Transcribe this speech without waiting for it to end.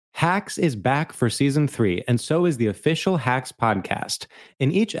Hacks is back for season 3, and so is the official Hacks podcast.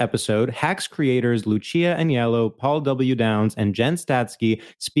 In each episode, Hacks creators Lucia Aniello, Paul W. Downs, and Jen Statsky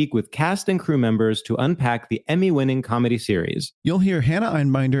speak with cast and crew members to unpack the Emmy-winning comedy series. You'll hear Hannah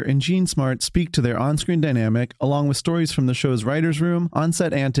Einbinder and Gene Smart speak to their on-screen dynamic, along with stories from the show's writer's room,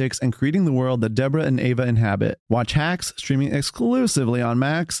 on-set antics, and creating the world that Deborah and Ava inhabit. Watch Hacks, streaming exclusively on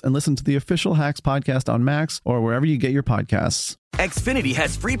Max, and listen to the official Hacks podcast on Max or wherever you get your podcasts. Xfinity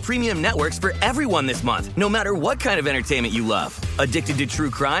has free premium networks for everyone this month, no matter what kind of entertainment you love. Addicted to true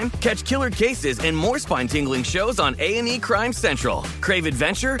crime? Catch killer cases and more spine-tingling shows on A&E Crime Central. Crave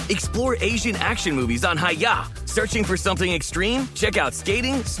adventure? Explore Asian action movies on Hi-YAH. Searching for something extreme? Check out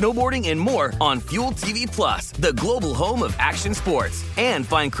skating, snowboarding, and more on Fuel TV Plus, the global home of action sports. And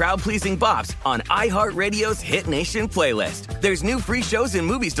find crowd-pleasing bops on iHeartRadio's Hit Nation playlist. There's new free shows and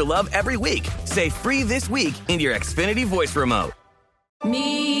movies to love every week. Say free this week in your Xfinity voice remote.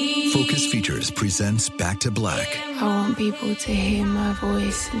 Focus Features presents Back to Black. I want people to hear my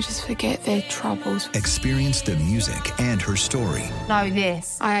voice and just forget their troubles. Experience the music and her story. Know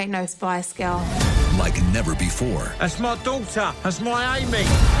this, I ain't no Spice Girl. Like never before. That's my daughter. That's my Amy.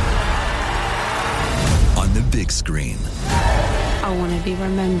 On the big screen. I want to be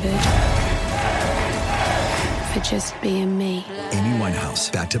remembered for just being me. Amy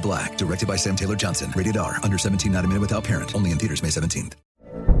Winehouse, Back to Black, directed by Sam Taylor Johnson. Rated R, under 17, not a minute without parent. Only in theaters May 17th.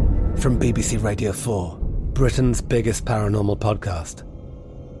 From BBC Radio 4, Britain's biggest paranormal podcast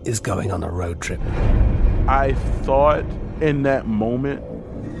is going on a road trip. I thought in that moment,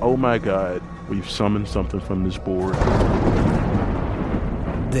 oh my God, we've summoned something from this board.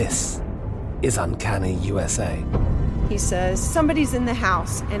 This is Uncanny USA. He says, somebody's in the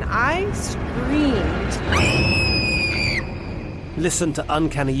house, and I screamed. Listen to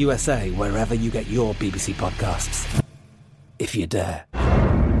Uncanny USA wherever you get your BBC podcasts, if you dare.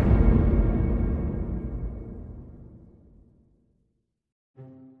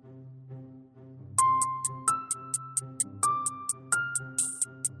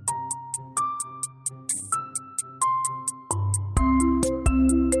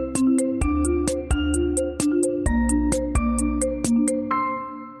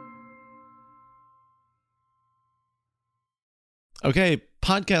 Okay,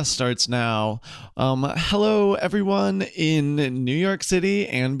 podcast starts now. Hello, everyone in New York City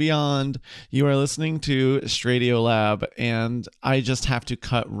and beyond. You are listening to Stradio Lab, and I just have to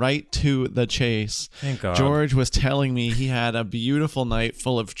cut right to the chase. Thank God. George was telling me he had a beautiful night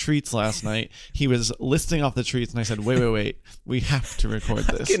full of treats last night. He was listing off the treats, and I said, wait. We have to record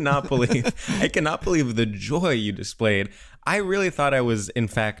this. I cannot believe the joy you displayed. I really thought I was, in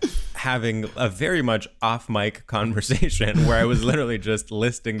fact, having a very much off-mic conversation where I was literally just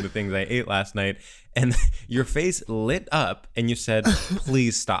listing the things I ate last night, and your face lit up, and you said,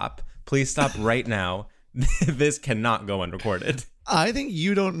 please stop right now. This cannot go unrecorded. I think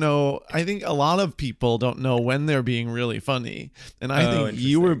you don't know. I think a lot of people don't know when they're being really funny. And I think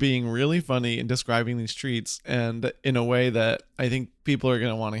you were being really funny in describing these treats, and in a way that I think people are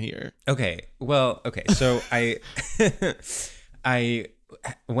going to want to hear. Okay. So I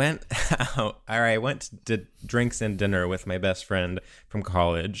went out, or I went to drinks and dinner with my best friend from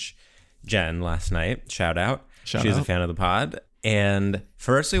college, Jen, last night. Shout out. She's a fan of the pod. And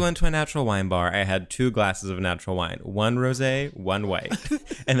first we went to a natural wine bar. I had 2 glasses of natural wine, 1 rosé, 1 white.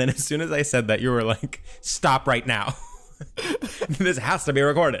 And then as soon as I said that, you were like, stop right now. This has to be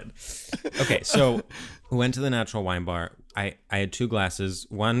recorded. Okay, so we went to the natural wine bar. I had 2 glasses,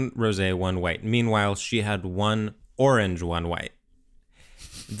 1 rosé, 1 white. Meanwhile, she had 1 orange, 1 white.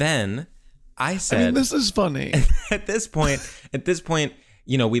 Then I said, this is funny. At this point,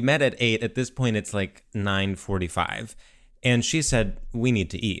 you know, we met at 8. At this point, it's like 9:45. And she said, we need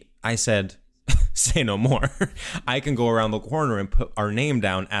to eat. I said, say no more. I can go around the corner and put our name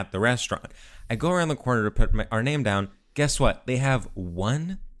down at the restaurant. I go around the corner to put our name down. Guess what? They have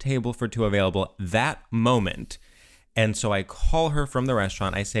 1 table for 2 available that moment. And so I call her from the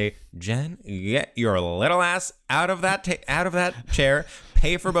restaurant. I say, Jen, get your little ass out of that chair.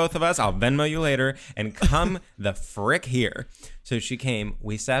 Pay for both of us. I'll Venmo you later. And come the frick here. So she came.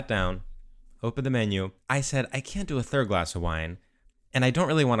 We sat down. Opened the menu. I said, I can't do a 3rd glass of wine. And I don't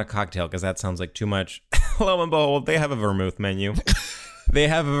really want a cocktail because that sounds like too much. Lo and behold, they have a vermouth menu.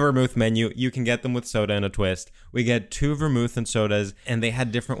 You can get them with soda and a twist. We get 2 vermouth and sodas, and they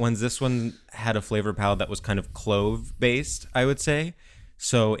had different ones. This one had a flavor palette that was kind of clove-based, I would say.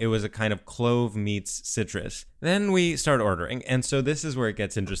 So it was a kind of clove meets citrus. Then we start ordering. And so this is where it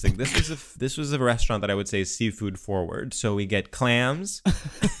gets interesting. This was a restaurant that I would say is seafood forward. So we get clams.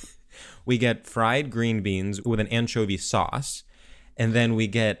 We get fried green beans with an anchovy sauce. And then we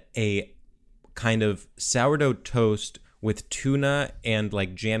get a kind of sourdough toast with tuna and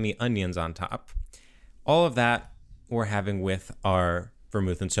like jammy onions on top. All of that we're having with our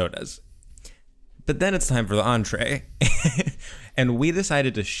vermouth and sodas. But then it's time for the entree. And we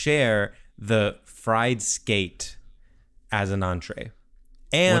decided to share the fried skate as an entree.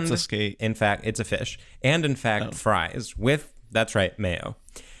 And what's a skate? In fact, it's a fish. And in fact, fries with, that's right, mayo.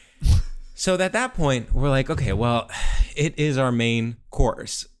 So at that point, we're like, okay, well, it is our main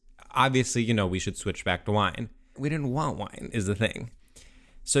course. Obviously, you know, we should switch back to wine. We didn't want wine, is the thing.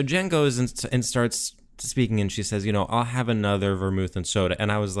 So Jen goes and starts speaking, and she says, you know, I'll have another vermouth and soda.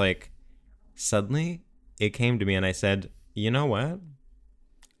 And I was like, suddenly it came to me, and I said, you know what?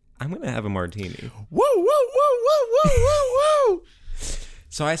 I'm going to have a martini. Whoa, whoa, whoa, whoa, whoa, whoa, whoa.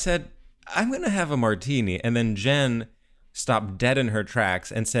 So I said, I'm going to have a martini. And then Jen stopped dead in her tracks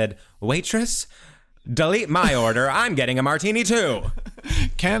and said, waitress, delete my order. I'm getting a martini too.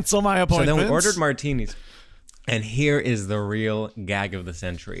 Cancel my appointment. So then we ordered martinis. And here is the real gag of the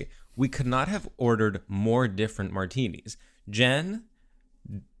century. We could not have ordered more different martinis. Jen,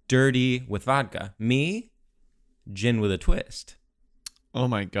 dirty with vodka. Me, gin with a twist. Oh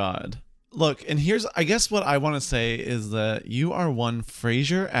my God. Look, and here's, I guess what I want to say is that you are one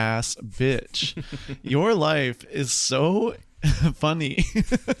Frasier ass bitch. Your life is so funny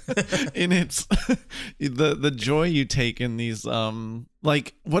in its the joy you take in these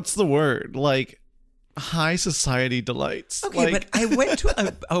like, what's the word? Like, high society delights. Okay, like, but I went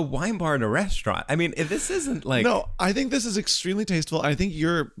to a wine bar and a restaurant. I mean, if this isn't like... No, I think this is extremely tasteful. I think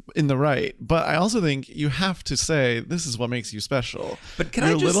you're in the right, but I also think you have to say this is what makes you special. But can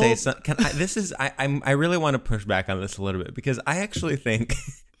I just say something? I really want to push back on this a little bit, because I actually think...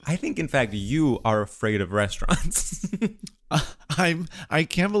 I think, in fact, you are afraid of restaurants. I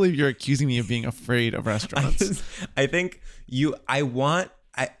can't believe you're accusing me of being afraid of restaurants.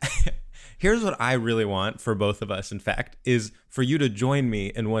 Here's what I really want for both of us, in fact, is for you to join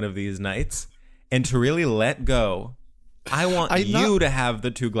me in one of these nights and to really let go. I want you to have the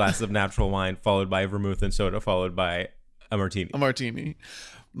 2 glasses of natural wine followed by a vermouth and soda followed by a martini. A martini.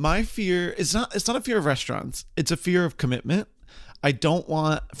 My fear is it's not a fear of restaurants. It's a fear of commitment.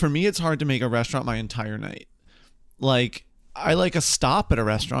 For me, it's hard to make a restaurant my entire night. Like, I like a stop at a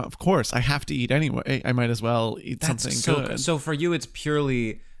restaurant. Of course, I have to eat anyway. I might as well eat something good. So for you, it's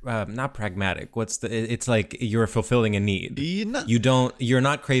purely... not pragmatic. It's like you're fulfilling a need. You're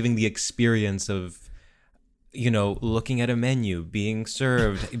not craving the experience of, you know, looking at a menu, being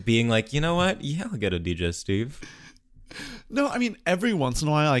served, being like, you know what? Yeah, I'll get a digestive. No, I mean, every once in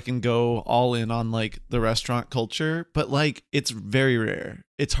a while I can go all in on like the restaurant culture, but like it's very rare.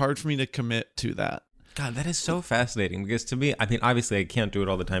 It's hard for me to commit to that. God, that is so fascinating, because to me, I mean, obviously I can't do it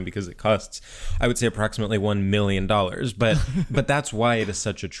all the time because it costs, I would say, approximately $1 million, but that's why it is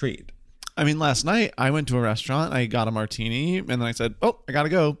such a treat. I mean, last night I went to a restaurant, I got a martini, and then I said, oh, I gotta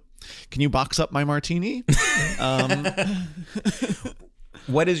go. Can you box up my martini?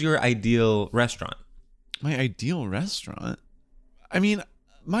 What is your ideal restaurant? My ideal restaurant? I mean,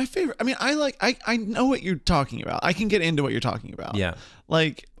 my favorite, I know what you're talking about. I can get into what you're talking about. Yeah.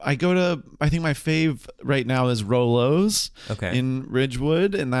 Like, I think my fave right now is Rolo's in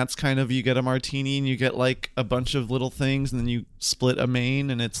Ridgewood. And that's kind of, you get a martini and you get like a bunch of little things and then you split a main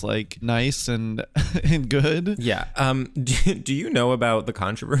and it's like nice and and good. Yeah. Do you know about the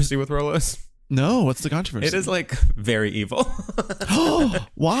controversy with Rolo's? No, what's the controversy? It is like very evil.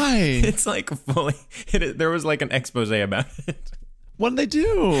 Why? It's like fully, there was like an expose about it. What did they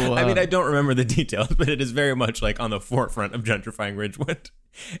do? I mean, I don't remember the details, but it is very much like on the forefront of gentrifying Ridgewood.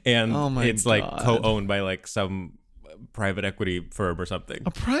 And it's like co-owned by like some private equity firm or something. A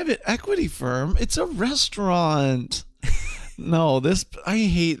private equity firm? It's a restaurant. No, I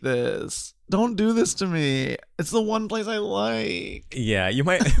hate this. Don't do this to me. It's the one place I like. Yeah, you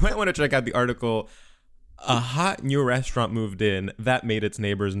might want to check out the article. A hot new restaurant moved in that made its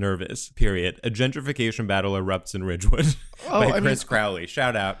neighbors nervous, period. A gentrification battle erupts in Ridgewood by Chris Crowley.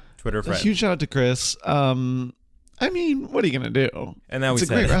 Shout out, Twitter friend. A huge shout out to Chris. I mean, what are you going to do? And now it's a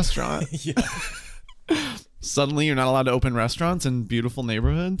great restaurant. Yeah. Suddenly you're not allowed to open restaurants in beautiful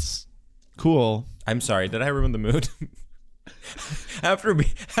neighborhoods? Cool. I'm sorry, did I ruin the mood? After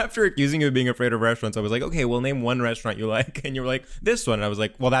accusing you of being afraid of restaurants, I was like, okay, well, name one restaurant you like. And you were like, this one. And I was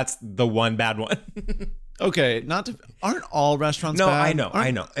like, well, that's the one bad one. Okay, aren't all restaurants bad? No,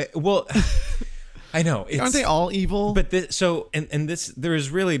 I know. Well, I know. Aren't they all evil? But there is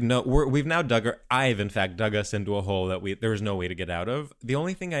really no, we've now I've in fact dug us into a hole that there is no way to get out of. The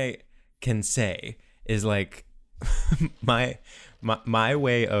only thing I can say is like, my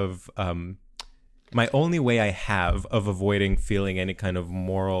way of, my only way I have of avoiding feeling any kind of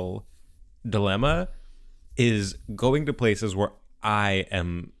moral dilemma is going to places where I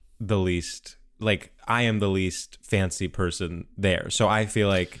am the least fancy person there. So I feel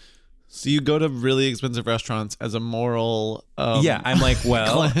like, so you go to really expensive restaurants as a moral I'm like,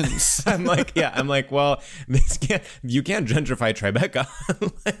 well, cleanse. I'm like, well, you can't gentrify Tribeca.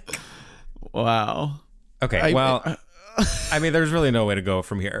 Like, wow. Okay, I mean, there's really no way to go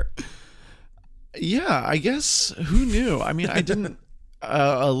from here. Yeah, I guess, who knew? I mean, I didn't.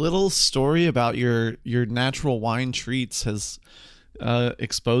 A little story about your natural wine treats has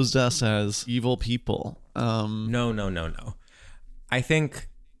exposed us as evil people. No.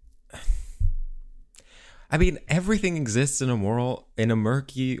 I mean, everything exists in a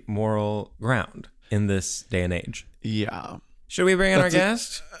murky moral ground in this day and age. Yeah. Should we bring in our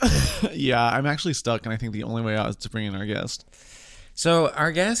guest? Yeah, I'm actually stuck, and I think the only way out is to bring in our guest. So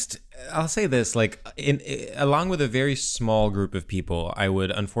our guest, I'll say this, like, along with a very small group of people, I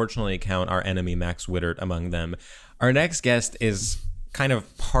would unfortunately count our enemy Max Wittert among them. Our next guest is kind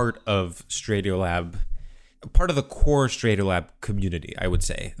of part of Stradiolab, part of the core Stradiolab community, I would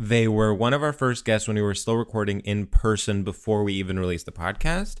say. They were one of our first guests when we were still recording in person before we even released the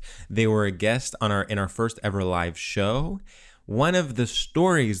podcast. They were a guest in our first ever live show. One of the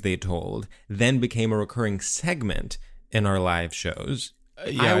stories they told then became a recurring segment in our live shows.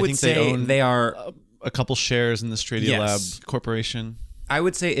 I would say they are a couple shares in the Stradiolab Corporation. I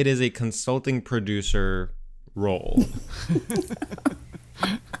would say it is a consulting producer role.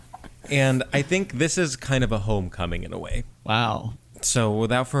 And I think this is kind of a homecoming in a way. Wow. So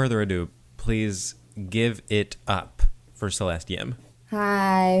without further ado, please give it up for Celeste Yim.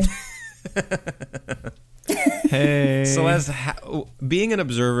 Hi. Hey. Celeste, being an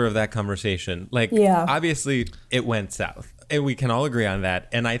observer of that conversation, obviously it went south. And we can all agree on that.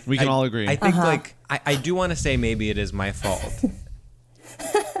 And we can all agree. I think I do want to say maybe it is my fault.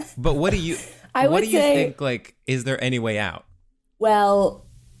 But what do you think, like, is there any way out? Well,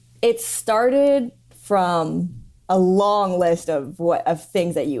 it started from a long list of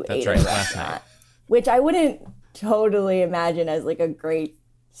things that you ate at a restaurant, which I wouldn't totally imagine as like a great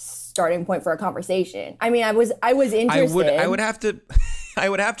starting point for a conversation. I mean, I was interested. I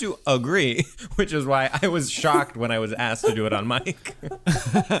would have to agree, which is why I was shocked when I was asked to do it on mic.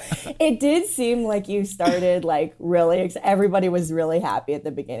 It did seem like you started like really, everybody was really happy at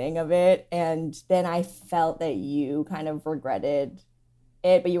the beginning of it. And then I felt that you kind of regretted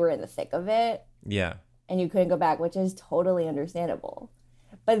it, but you were in the thick of it. Yeah. And you couldn't go back, which is totally understandable.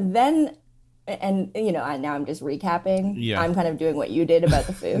 But then, and you know, now I'm just recapping. Yeah. I'm kind of doing what you did about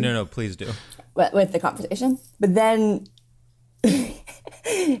the food. No, please do. But with the conversation. But then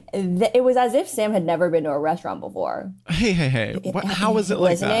it was as if Sam had never been to a restaurant before. Hey. How was it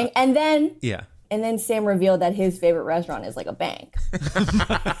like that? And then, yeah. And then Sam revealed that his favorite restaurant is like a bank.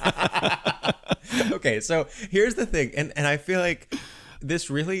 Okay, so here's the thing. And I feel like this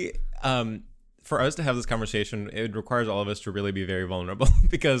really, for us to have this conversation, it requires all of us to really be very vulnerable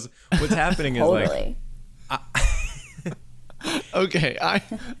because what's happening is totally. Okay, I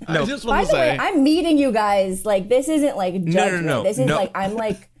just want By to the say, way, I'm meeting you guys. Like, this isn't like judgment. No. This is like I'm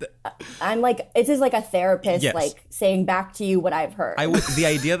like this is like a therapist, Yes. like saying back to you what I've heard. The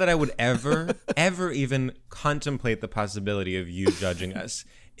idea that I would ever even contemplate the possibility of you judging us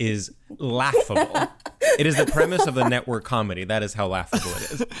is laughable. It is the premise of a network comedy. That is how laughable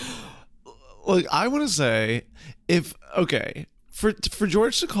it is. look, I want to say, for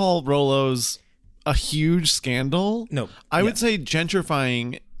George to call Rolo's a huge scandal, I would say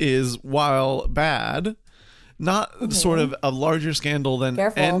gentrifying is, while bad, not sort of a larger scandal than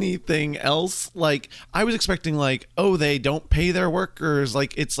anything else. Like, I was expecting they don't pay their workers,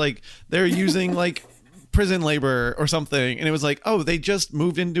 like it's like they're using like prison labor or something, and it was like, they just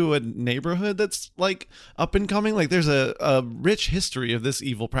moved into a neighborhood that's like up and coming. Like, there's a rich history of this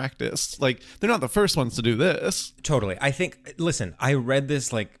evil practice. Like, they're not the first ones to do this. Totally. I think, listen, I read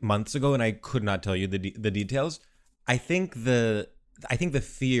this like months ago and I could not tell you the details. I think the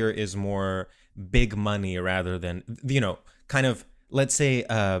fear is more big money rather than, kind of, let's say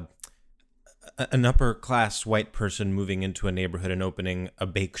an upper class white person moving into a neighborhood and opening a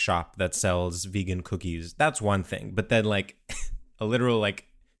bake shop that sells vegan cookies. That's one thing. But then like a literal like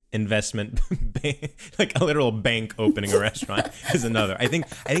investment like a literal bank opening a restaurant is another. I think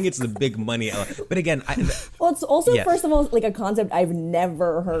it's the big money element. But again, it's also first of all like a concept I've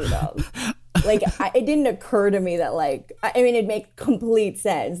never heard of. Like, it didn't occur to me that it made complete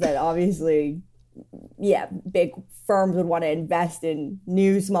sense that obviously big firms would want to invest in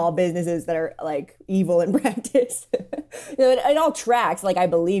new small businesses that are like evil in practice. It all tracks. Like, I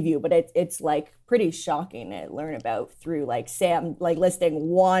believe you, but it's like pretty shocking to learn about through like Sam, like listing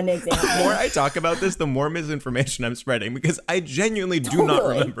one example. The more I talk about this, the more misinformation I'm spreading, because I genuinely do not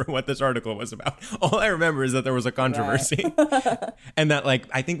remember what this article was about. All I remember is that there was a controversy and that, like,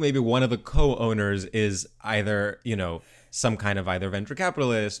 I think maybe one of the co-owners is either, some kind of either venture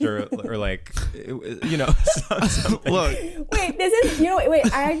capitalist or like, something. Look.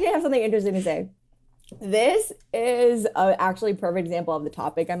 Wait, I actually have something interesting to say. This is actually a perfect example of the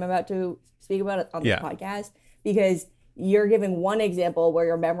topic I'm about to speak about on this podcast, because you're giving one example where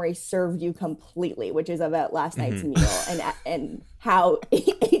your memory served you completely, which is about last night's meal and how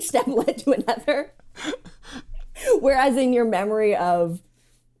each step led to another. Whereas in your memory of,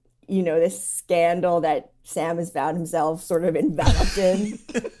 this scandal that Sam has found himself sort of enveloped in,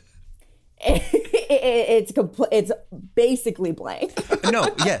 it's basically blank. No.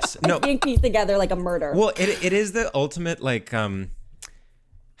 Being pieced together like a murder. Well, it is the ultimate, like,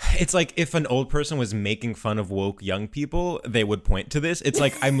 it's like if an old person was making fun of woke young people, they would point to this. It's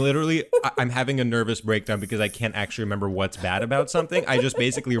like I'm having a nervous breakdown because I can't actually remember what's bad about something. I just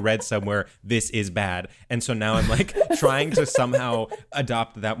basically read somewhere this is bad. And so now I'm like trying to somehow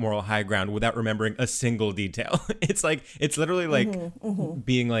adopt that moral high ground without remembering a single detail. It's literally like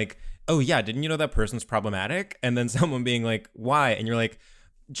being like, oh yeah, didn't you know that person's problematic? And then someone being like, why? And you're like,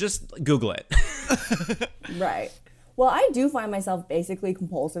 just Google it. Right. Well, I do find myself basically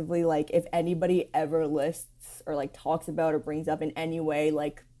compulsively, like, if anybody ever lists or like talks about or brings up in any way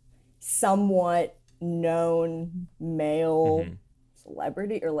like somewhat known male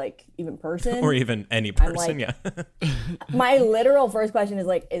celebrity or like even person, or even any person, like, my literal first question is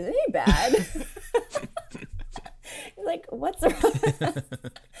like, isn't he bad? Like, what's wrong?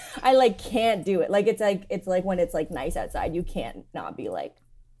 I like can't do it. Like, it's like when it's like nice outside, you can't not be like,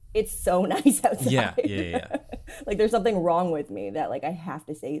 it's so nice outside. Yeah. Like, there's something wrong with me that like I have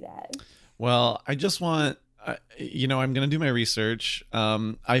to say that. Well, I just want, I'm going to do my research.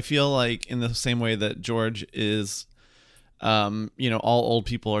 I feel like in the same way that George is, all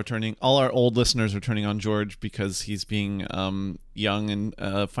our old listeners are turning on George because he's being young and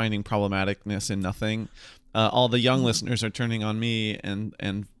finding problematicness in nothing. All the young listeners are turning on me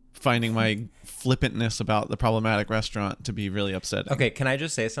and finding my flippantness about the problematic restaurant to be really upsetting. Okay, can I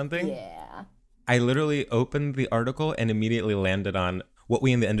just say something? Yeah. I literally opened the article and immediately landed on what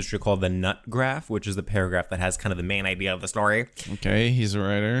we in the industry call the nut graph, which is the paragraph that has kind of the main idea of the story. Okay, he's a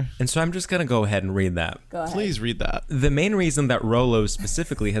writer. And so I'm just going to go ahead and read that. Go ahead. Please read that. The main reason that Rolo's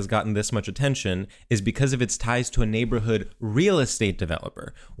specifically has gotten this much attention is because of its ties to a neighborhood real estate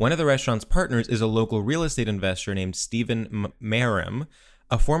developer. One of the restaurant's partners is a local real estate investor named Stephen Merrim,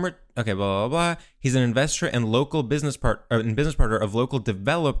 a former, blah, blah, blah. He's an investor and business partner of local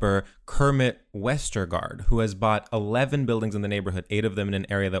developer Kermit Westergaard, who has bought 11 buildings in the neighborhood, 8 of them in an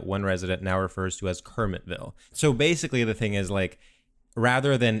area that one resident now refers to as Kermitville. So basically the thing is, like,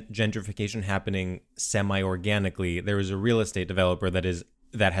 rather than gentrification happening semi-organically, there is a real estate developer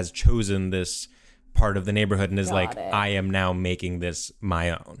that has chosen this part of the neighborhood and is I am now making this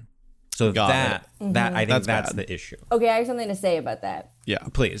my own. So that I think that's the issue. Okay, I have something to say about that. Yeah,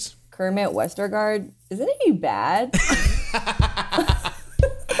 please. Kermit Westergaard, isn't he bad?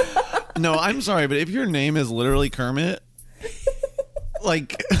 No, I'm sorry, but if your name is literally Kermit,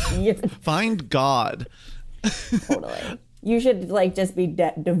 like, find God. Totally. You should like just be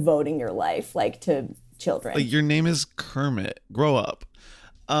devoting your life like to children. Like, your name is Kermit. Grow up.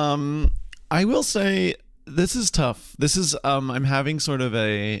 I will say this is tough. This is I'm having sort of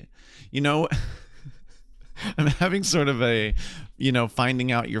a,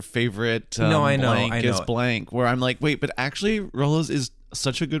 finding out your favorite blank is blank, where I'm like, wait, but actually Rolo's is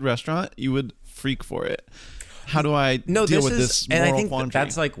such a good restaurant, you would freak for it. How do I deal with this moral and I think quandary?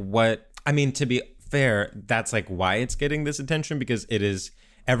 that's like what, I mean, to be fair, that's like why it's getting this attention, because it is,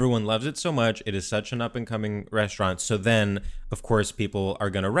 everyone loves it so much. It is such an up and coming restaurant. So then, of course, people are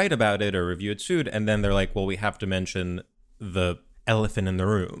going to write about it or review its food. And then they're like, well, we have to mention the elephant in the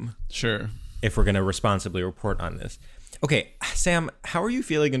room. Sure. If we're going to responsibly report on this. Okay, Sam, how are you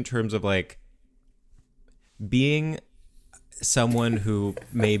feeling in terms of like being someone who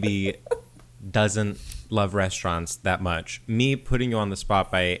maybe doesn't love restaurants that much, me putting you on the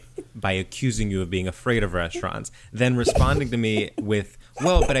spot by accusing you of being afraid of restaurants, then responding to me with,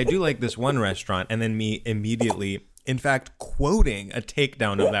 well, but I do like this one restaurant, and then me immediately, in fact, quoting a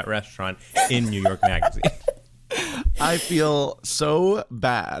takedown of that restaurant in New York Magazine. I feel so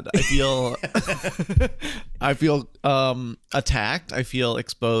bad. I feel attacked. I feel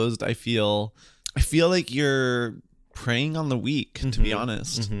exposed. I feel I feel like you're preying on the weak, to be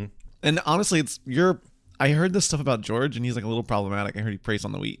honest. And honestly, I heard this stuff about George, and he's like a little problematic. I heard he preys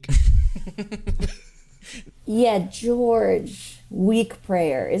on the weak. Yeah, George, weak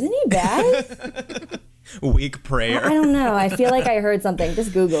prayer. Isn't he bad? Weak prayer. I don't know. I feel like I heard something.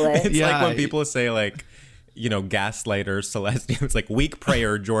 Just Google it. It's like when people say like, you know, gaslighter Celestia. It's like weak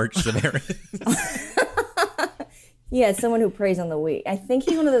prayer George Severus. Yeah, someone who preys on the weak. I think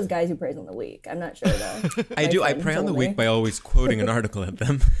he's one of those guys who preys on the weak. I'm not sure though. I do. I prey on the weak by always quoting an article at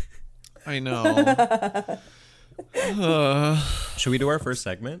them. I know. Should we do our first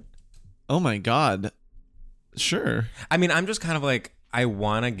segment? Oh my God. Sure. I mean, I'm just kind of like, I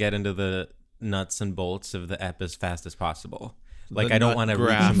want to get into the nuts and bolts of the ep as fast as possible. Like, I don't want to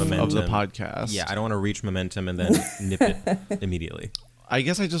reach momentum of the podcast. Yeah, I don't want to reach momentum and then nip it immediately. I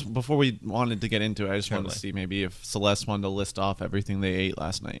guess before we wanted to get into it, I just wanted to see maybe if Celeste wanted to list off everything they ate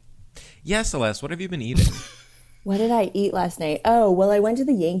last night. Yeah, Celeste, what have you been eating? What did I eat last night? Oh, well, I went to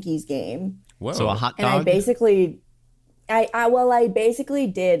the Yankees game. Whoa. So a hot dog? And I basically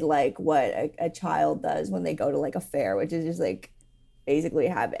did like what a child does when they go to like a fair, which is just like basically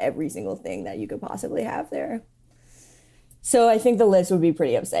have every single thing that you could possibly have there. So I think the list would be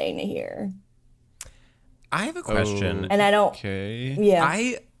pretty upsetting to hear. I have a question. And I don't. Okay. Yeah.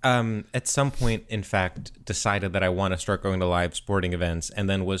 I at some point, in fact, decided that I want to start going to live sporting events, and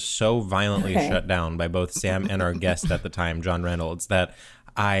then was so violently shut down by both Sam and our guest at the time, John Reynolds, that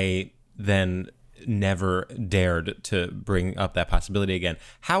I then never dared to bring up that possibility again.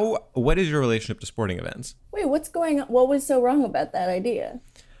 What is your relationship to sporting events? Wait, what's going on? What was so wrong about that idea?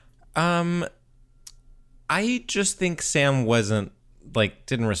 I just think Sam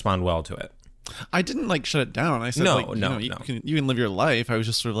didn't respond well to it. I didn't like shut it down. I said, you can live your life. I was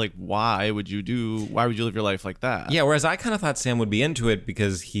just sort of like, why would you live your life like that? Yeah, whereas I kind of thought Sam would be into it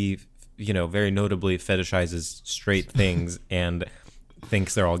because he, very notably fetishizes straight things and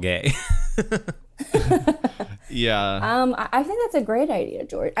thinks they're all gay. Yeah. I think that's a great idea,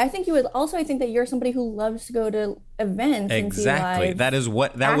 George. I think I think that you're somebody who loves to go to events. Exactly. And see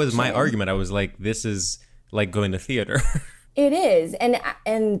live that was my argument. I was like, this is like going to theater. It is. And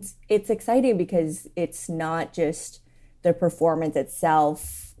it's exciting because it's not just the performance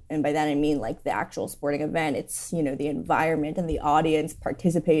itself. And by that, I mean like the actual sporting event. It's, the environment and the audience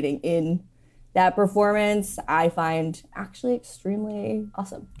participating in that performance. I find actually extremely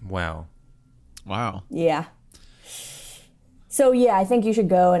awesome. Wow. Yeah. So yeah, I think you should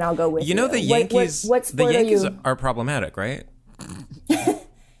go, and I'll go with you. The Yankees. What sport the Yankees are problematic, right?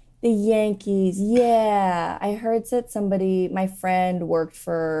 The Yankees, yeah. I heard that my friend worked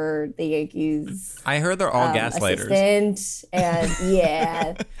for the Yankees. I heard they're all gaslighters. Assistant, and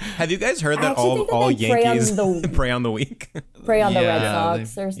yeah. Have you guys heard that all Yankees prey on the weak? Prey on the Red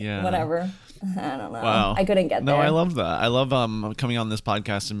Sox or whatever. I don't know. Wow. I couldn't get there. No, I love that. I love coming on this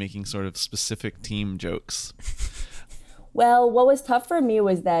podcast and making sort of specific team jokes. Well, what was tough for me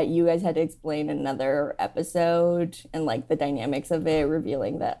was that you guys had to explain another episode and like the dynamics of it,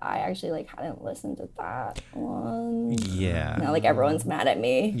 revealing that I actually hadn't listened to that one. Yeah. Now everyone's mad at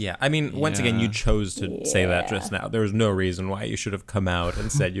me. Yeah. I mean, once again, you chose to say that just now. There was no reason why you should have come out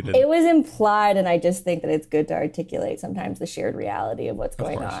and said you didn't. It was implied, and I just think that it's good to articulate sometimes the shared reality of what's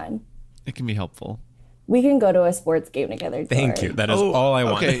going on. It can be helpful. We can go to a sports game together. Thank you. That is all I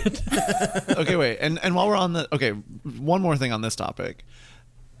wanted. Okay, wait. And while we're on one more thing on this topic.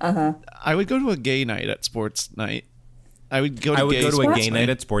 Uh-huh. I would go to a gay night at sports night. I would go to a gay night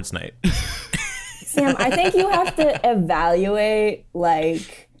at sports night. Sam, I think you have to evaluate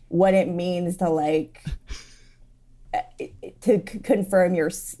what it means to confirm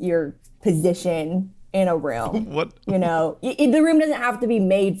your position in a room. What? The room doesn't have to be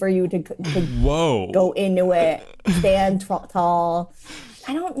made for you to go into it, stand tall.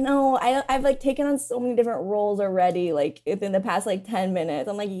 I don't know. I've taken on so many different roles already. Within the past 10 minutes,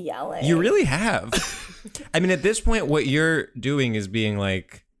 I'm yelling. You really have. I mean, at this point, what you're doing is being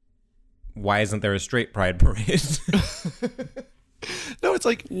like, why isn't there a straight pride parade? No, it's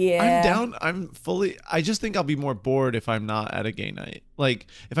yeah. I just think I'll be more bored if I'm not at a gay night.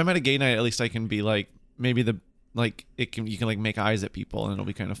 If I'm at a gay night, at least I can be maybe you can make eyes at people and it'll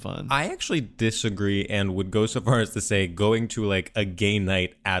be kind of fun. I actually disagree and would go so far as to say going to a gay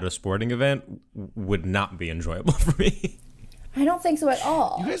night at a sporting event would not be enjoyable for me. I don't think so at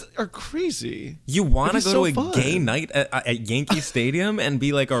all. You guys are crazy. You want to go to a gay night at Yankee Stadium and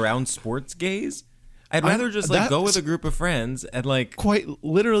be around sports gays? I'd rather just go with a group of friends and quite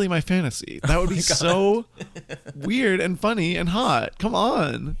literally my fantasy. That would be so weird and funny and hot. Come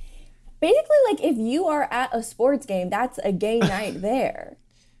on. Basically, if you are at a sports game, that's a gay night there.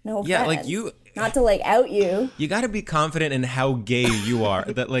 No offense. Yeah, like you... Not to, like, out you. You got to be confident in how gay you are,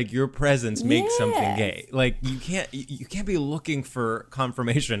 that, like, your presence makes something gay. Like, you can't be looking for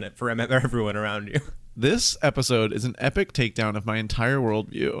confirmation for everyone around you. This episode is an epic takedown of my entire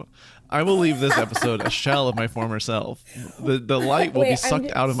worldview. I will leave this episode a shell of my former self. The light will be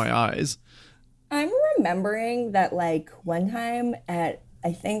sucked out of my eyes. I'm remembering that, like, one time at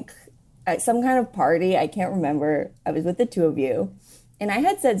some kind of party, I can't remember, I was with the two of you, and I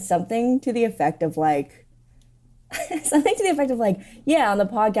had said something to the effect of, like, yeah, on the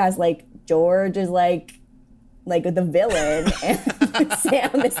podcast, like, George is, like the villain, and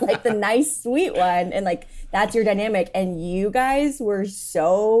Sam is, like, the nice, sweet one, and, like, that's your dynamic, and you guys were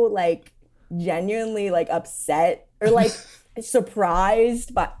so, like, genuinely, like, upset, or, like,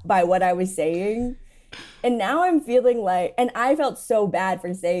 surprised by what I was saying. And now I'm feeling like, and I felt so bad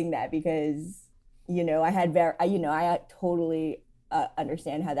for saying that because, you know, I totally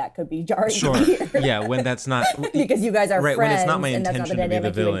understand how that could be jarring. Sure. Yeah, when that's not because you guys are right, friends, when it's not my and that's intention not the to be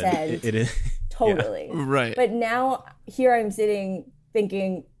the dynamic villain. you intend. It is Totally. Yeah. Right. But now here I'm sitting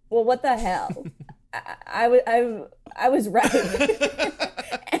thinking, well, what the hell? I was right.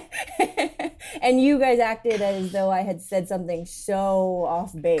 And you guys acted as though I had said something so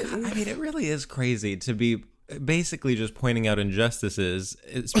off base. I mean, it really is crazy to be basically just pointing out injustices,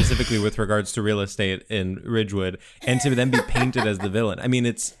 specifically with regards to real estate in Ridgewood, and to then be painted as the villain. I mean,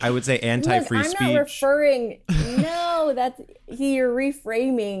 it's, I would say, anti-free speech. I'm not referring, no, you're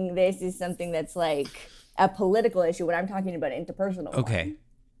reframing this as something that's like a political issue when I'm talking about interpersonal. Okay. One.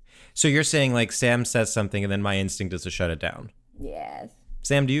 So you're saying, like, Sam says something and then my instinct is to shut it down. Yes.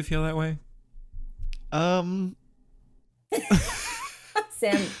 Sam, do you feel that way? Sam,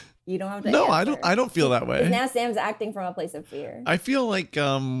 you don't have to No, answer. I don't feel that way. Now Sam's acting from a place of fear. I feel like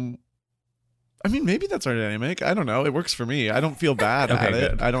I mean, maybe that's our dynamic. I don't know. It works for me. I don't feel bad at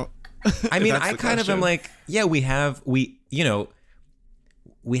it. Good. I don't. I mean, I kind of am like, yeah, we have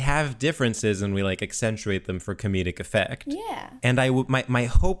differences and we, like, accentuate them for comedic effect. Yeah. And my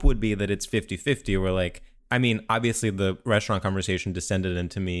hope would be that it's 50-50, where, like, I mean, obviously the restaurant conversation descended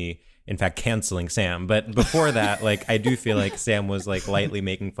into me, in fact, canceling Sam. But before that, like, I do feel like Sam was, like, lightly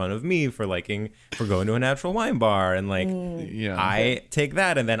making fun of me for going to a natural wine bar. And, like, I take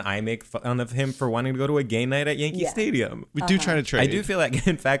that and then I make fun of him for wanting to go to a gay night at Yankee Stadium. We do try to trade. I do feel like,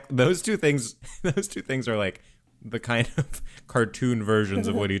 in fact, those two things are, like, the kind of cartoon versions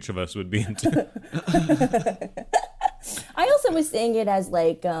of what each of us would be into. I also was saying it as,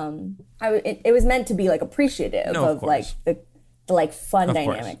 like, it was meant to be, like, appreciative of like the like fun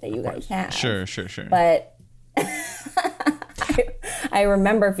dynamic that you guys have. Sure. But I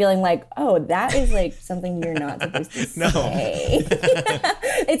remember feeling like, oh, that is, like, something you're not supposed to say.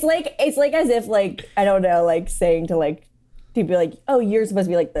 It's like as if, like, I don't know, like, saying to, like, people like, oh, you're supposed to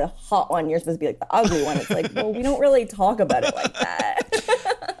be, like, the hot one, you're supposed to be, like, the ugly one. It's like, well, we don't really talk about it like that.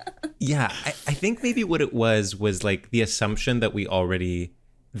 Yeah, I think maybe what it was like the assumption that we already,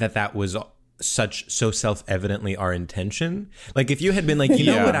 that was so self-evidently our intention. Like, if you had been like, you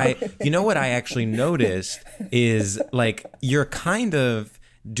know what I actually noticed is, like, you're kind of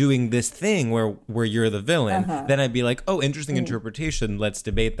doing this thing where you're the villain, then I'd be like, oh, interesting interpretation, let's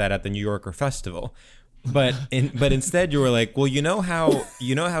debate that at the New Yorker Festival. But instead you were like, well, you know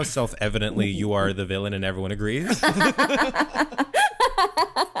how self-evidently you are the villain and everyone agrees?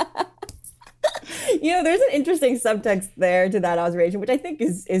 You know, there's an interesting subtext there to that observation, which I think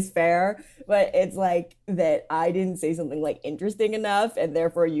is fair, but it's like that I didn't say something, like, interesting enough, and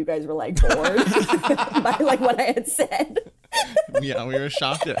therefore you guys were, like, bored by, like, what I had said. Yeah, we were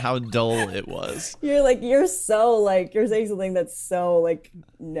shocked at how dull it was. You're like, you're saying something that's so, like,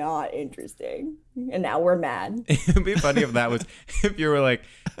 not interesting, and now we're mad. It'd be funny if you were like,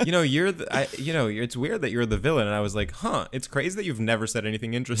 you know, it's weird that you're the villain, and I was like, huh, it's crazy that you've never said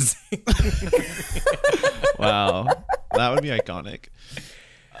anything interesting. Wow, that would be iconic.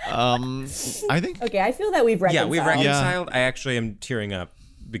 I think. Okay, I feel that we've reconciled. Yeah, we've reconciled. I actually am tearing up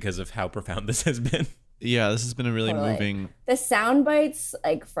because of how profound this has been. Yeah, this has been a really moving. The sound bites,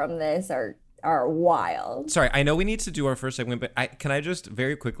 like, from this are wild. Sorry, I know we need to do our first segment, but can I just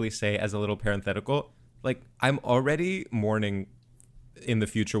very quickly say, as a little parenthetical, like, I'm already mourning in the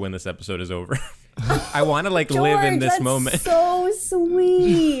future when this episode is over. I want to, like, George, live in this that's moment. So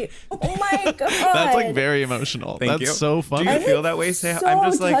sweet. Oh my god. That's, like, very emotional. Thank you. That's so funny. Do you feel that way, Sam? So I'm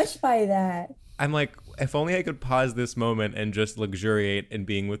just like touched by that. I'm like, if only I could pause this moment and just luxuriate in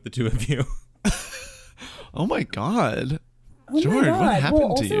being with the two of you. Oh my god. Oh George, my god. what happened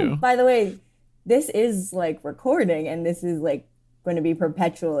also, to you? By the way, this is, like, recording, and this is, like, going to be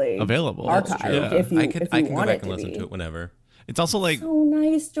perpetually available, archived if you I can go want back it and to listen be. to it whenever. It's also like so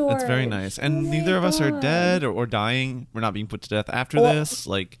nice, George. That's very nice. And neither of us are dead or dying. We're not being put to death after this.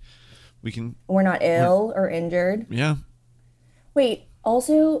 Like, we're not ill or injured. Yeah. Wait,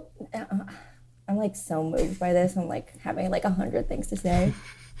 also, I'm like so moved by this. I'm like having like 100 things to say.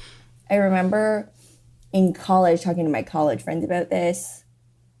 I remember in college talking to my college friends about this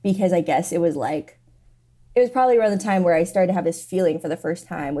because I guess it was probably around the time where I started to have this feeling for the first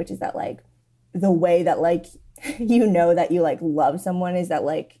time, which is that like the way that like you know that you like love someone is that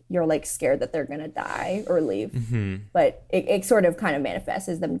like you're like scared that they're gonna die or leave. But it sort of kind of manifests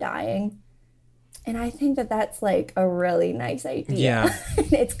as them dying. And I think that that's like a really nice idea. Yeah.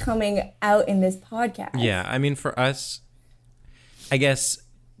 It's coming out in this podcast. Yeah, I mean, for us, I guess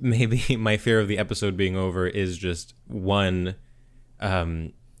maybe my fear of the episode being over is just one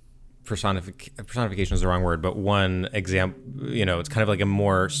personification is the wrong word, but one example, you know, it's kind of like a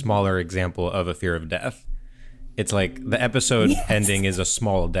more smaller example of a fear of death. It's like the episode ending is a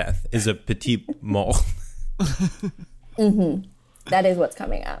small death, is a petit mort. That is what's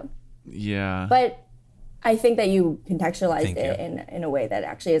coming out. Yeah. But I think that you contextualized it in a way that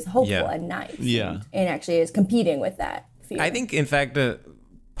actually is hopeful and nice. Yeah. And actually is competing with that fear. I think, in fact,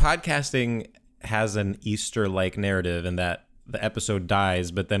 podcasting has an Easter-like narrative in that the episode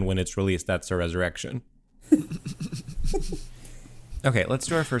dies, but then when it's released, that's a resurrection. Okay, let's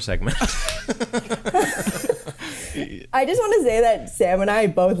do our first segment. I just want to say that Sam and I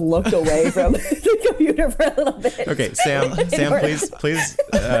both looked away from the computer for a little bit. Okay, Sam, please,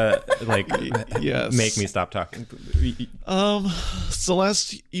 make me stop talking.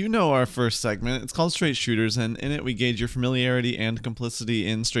 Celeste, you know our first segment. It's called Straight Shooters, and in it we gauge your familiarity and complicity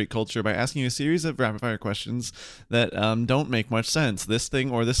in straight culture by asking you a series of rapid-fire questions that don't make much sense. This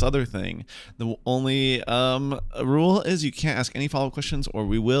thing or this other thing. The only rule is you can't ask any follow-up questions or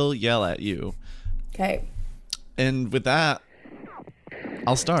we will yell at you. Okay. And with that,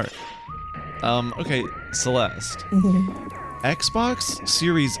 I'll start. Okay, Celeste. Xbox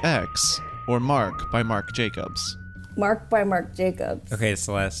Series X or Mark by Mark Jacobs? Mark by Mark Jacobs. Okay,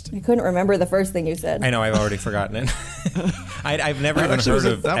 Celeste. I couldn't remember the first thing you said. I know, I've already forgotten it. I've never even heard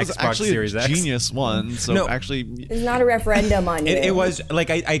of that was Xbox actually Series X. A genius one. So no, actually, it's not a referendum on you. It was like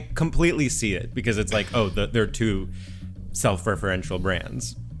I completely see it because it's like, oh, they're two self-referential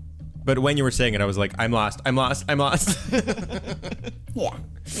brands. But when you were saying it, I was like, I'm lost. Yeah, me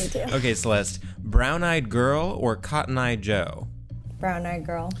too. Okay, Celeste. Brown-Eyed Girl or Cotton-Eyed Joe? Brown-Eyed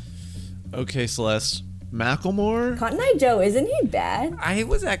Girl. Okay, Celeste. Macklemore? Cotton-Eyed Joe, isn't he bad? I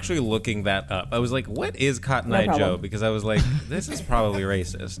was actually looking that up. I was like, what is Cotton-Eyed Joe? Because I was like, this is probably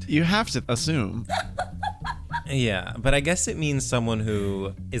racist. You have to assume. Yeah, but I guess it means someone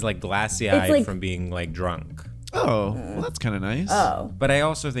who is like glassy-eyed from being like drunk. Oh, well, that's kind of nice. Oh. But I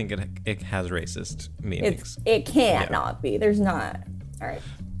also think it has racist meanings. It can't not be. There's not. All right.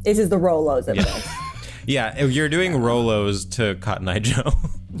 This is the Rolos of this. Yeah, you're doing Rolos to Cotton-Eye Joe.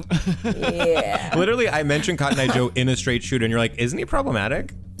 Yeah. Literally, I mentioned Cotton-Eye Joe in a straight shooter, and you're like, isn't he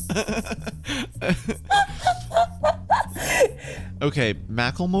problematic? Okay,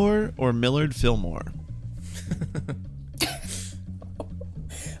 Macklemore or Millard Fillmore?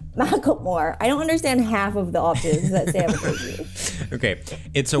 Macklemore. I don't understand half of the options that Sam gives me. Okay,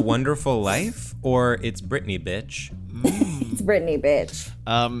 It's a Wonderful Life or It's Britney, Bitch? It's Britney, bitch.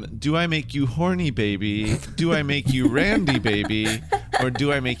 Do I make you horny, baby? Do I make you randy, baby? Or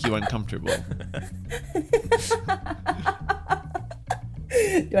do I make you uncomfortable?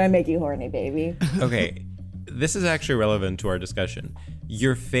 Do I make you horny, baby? Okay, this is actually relevant to our discussion.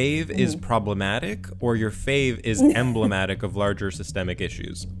 Your fave is problematic or your fave is emblematic of larger systemic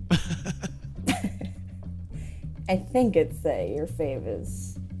issues? I think it's your fave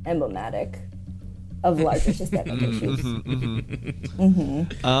is emblematic of larger systemic issues.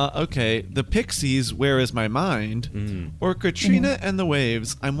 Okay, the Pixies, Where Is My Mind? Or Katrina and the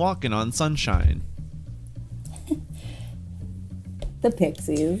Waves, I'm Walking on Sunshine? The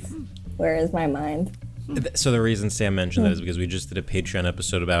Pixies, Where Is My Mind? So the reason Sam mentioned that is because we just did a Patreon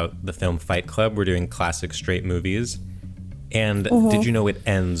episode about the film Fight Club. We're doing classic straight movies. And did you know it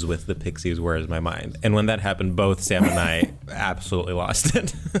ends with the Pixies, Where Is My Mind? And when that happened, both Sam and I absolutely lost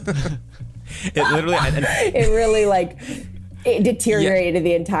it. It literally... it really, it deteriorated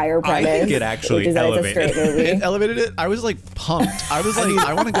the entire premise. I think it actually elevated it's a straight movie. It elevated it. I was, pumped. I was like,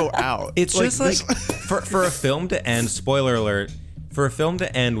 I want to go out. It's just for a film to end, spoiler alert, for a film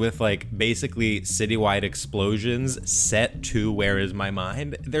to end with basically citywide explosions set to Where Is My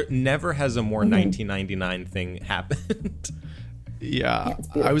Mind, there never has a more 1999 thing happened. Yeah,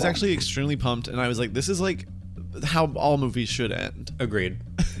 I was actually extremely pumped, and I was like, this is how all movies should end. Agreed.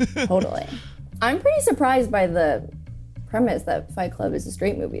 Totally. I'm pretty surprised by the premise that Fight Club is a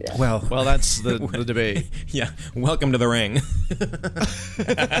straight movie then. Well, that's the debate. Yeah. Welcome to the ring.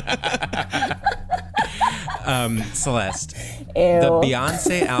 Celeste, Ew. the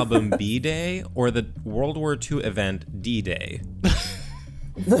Beyonce album B-Day or the World War II event D-Day?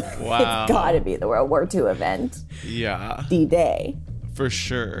 Wow. It's gotta be the World War II event. Yeah. D-Day. For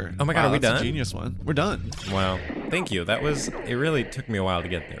sure. Oh my God, are we that's done? A genius one. We're done. Wow. Thank you. It really took me a while to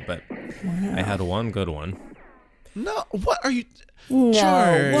get there, but I had one good one. No, what are you? No,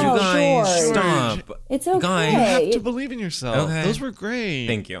 George, whoa, You guys, George. stop. It's okay. Guys, you have to believe in yourself. Okay. Those were great.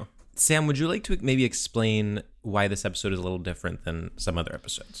 Thank you. Sam, would you like to maybe explain why this episode is a little different than some other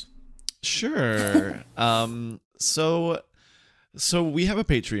episodes? Sure. So we have a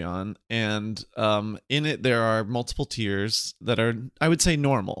Patreon, and in it there are multiple tiers that are, I would say,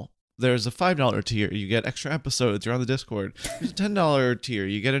 normal. There's a $5 tier, you get extra episodes, you're on the Discord. There's a $10 tier,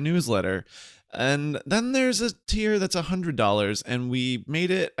 you get a newsletter. And then there's a tier that's $100, and we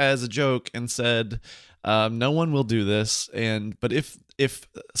made it as a joke and said, no one will do this. But if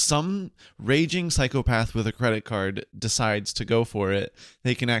some raging psychopath with a credit card decides to go for it,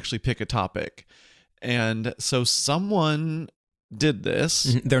 they can actually pick a topic. And so someone did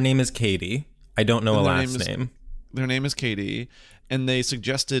this. Their name is Katie. I don't know a last name. Their name is Katie, and they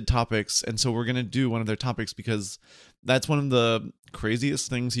suggested topics, and so we're going to do one of their topics because that's one of the craziest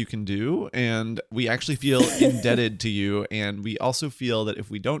things you can do, and we actually feel indebted to you, and we also feel that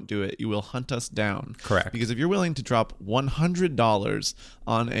if we don't do it, you will hunt us down. Correct. Because if you're willing to drop $100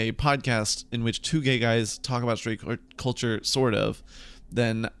 on a podcast in which two gay guys talk about straight culture, sort of,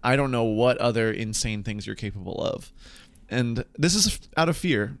 then I don't know what other insane things you're capable of. And this is out of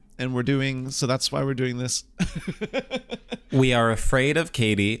fear, and so that's why we're doing this. We are afraid of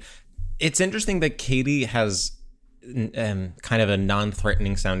Katie. It's interesting that Katie has kind of a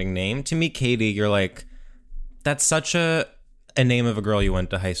non-threatening sounding name. To me, Katie, you're like, that's such a name of a girl you went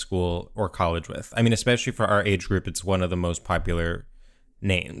to high school or college with. I mean, especially for our age group, it's one of the most popular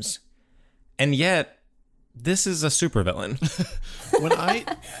names. And yet, this is a supervillain.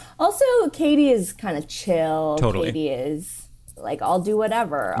 Also, Katie is kind of chill. Totally. Katie is like, I'll do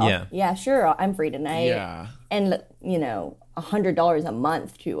whatever. Yeah, sure. I'm free tonight. Yeah. And, $100 a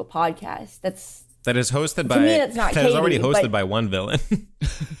month to a podcast. That is hosted by. To me, that's not that is already Katie, hosted but- by one villain.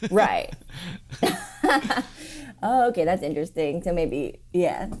 Right. Oh, okay. That's interesting. So maybe,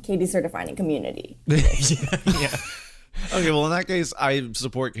 Katie's sort of finding community. Yeah. Okay, well, in that case, I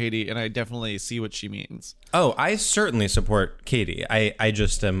support Katie, and I definitely see what she means. Oh, I certainly support Katie. I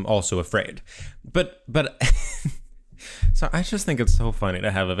just am also afraid. But so I just think it's so funny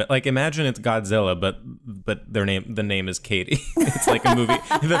to have a like, imagine it's Godzilla, but the name is Katie. It's like a movie.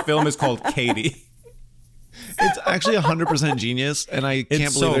 The film is called Katie. It's actually 100% genius, and I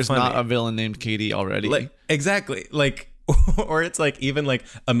can't believe there's not a villain named Katie already. Like, exactly. Like, or it's like even like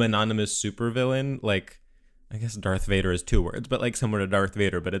a mononymous supervillain, like, I guess Darth Vader is 2 words, but like similar to Darth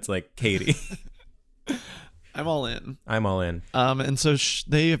Vader, but it's like Katie. I'm all in. And so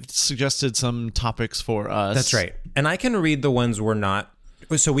they have suggested some topics for us. That's right. And I can read the ones we're not.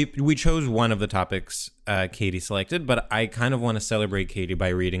 So we chose one of the topics Katie selected, but I kind of want to celebrate Katie by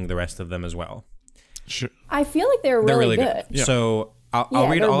reading the rest of them as well. Sure. I feel like they're really good. Yeah. So I'll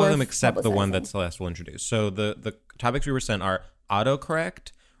read all of them except the one that publicizing. Celeste will introduce. So the topics we were sent are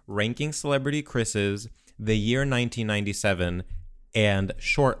autocorrect, ranking celebrity Chris's, the year 1997, and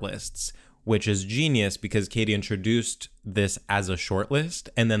shortlists, which is genius because Katie introduced this as a shortlist,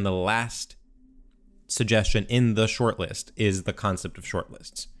 and then the last suggestion in the shortlist is the concept of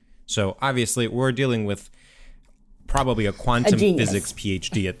shortlists. So obviously we're dealing with probably a quantum physics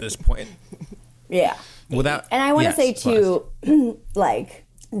PhD at this point. Yeah. And I want to say too, like,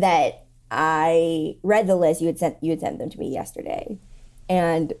 that I read the list. You had sent them to me yesterday,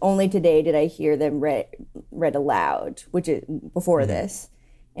 and only today did I hear them read aloud, which is before this.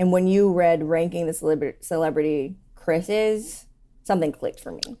 And when you read ranking the celebrity Chris's, something clicked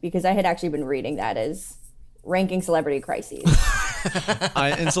for me because I had actually been reading that as ranking celebrity crises.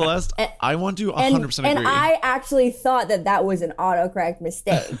 And Celeste, I want to 100% agree. And I actually thought that was an autocorrect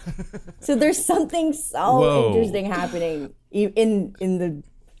mistake. So there's something so interesting happening in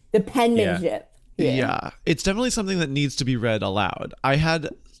the penmanship. Yeah, it's definitely something that needs to be read aloud. I had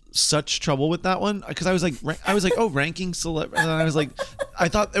such trouble with that one because I was like, oh, ranking celeb, and I was like, I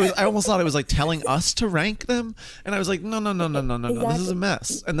almost thought it was like telling us to rank them, and I was like, no, exactly. This is a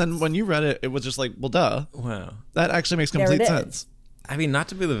mess. And then when you read it, it was just like, well, duh. Wow, that actually makes complete sense. I mean, not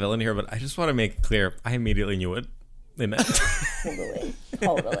to be the villain here, but I just want to make it clear, I immediately knew what they meant.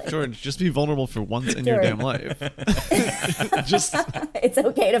 Totally. George, just be vulnerable for once in your damn life. It's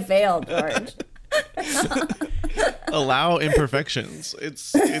okay to fail, George. allow imperfections.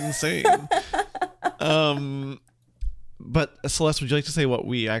 It's insane. But Celeste, would you like to say what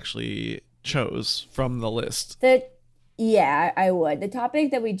we actually chose from the list? Yeah, I would. The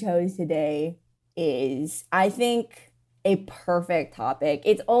topic that we chose today is, I think, a perfect topic.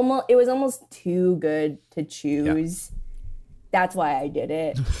 It was almost too good to choose. Yeah. That's why I did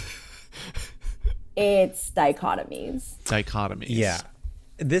it. It's dichotomies. Yeah.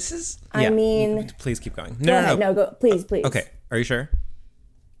 This is... I mean... Please keep going. No, go. Please. Okay. Are you sure?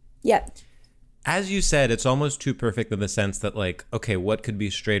 Yeah. As you said, it's almost too perfect in the sense that, like, okay, what could be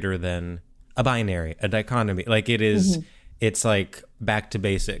straighter than a binary, a dichotomy? Like, it is... It's like back to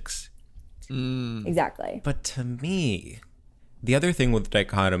basics. Exactly. But to me, the other thing with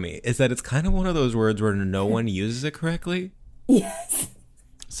dichotomy is that it's kind of one of those words where no one uses it correctly. Yes.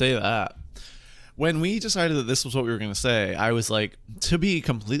 Say that. When we decided that this was what we were going to say, I was like, to be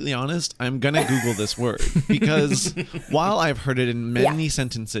completely honest, I'm going to Google this word. Because while I've heard it in many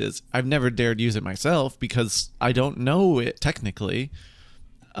sentences, I've never dared use it myself because I don't know it technically.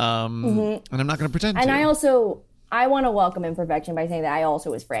 And I'm not going to pretend to. And I want to welcome imperfection by saying that I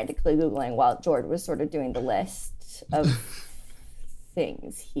also was frantically Googling while George was sort of doing the list of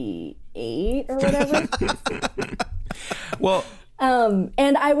things he ate or whatever. Well... And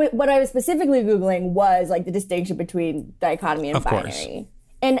what I was specifically Googling was like the distinction between dichotomy and binary.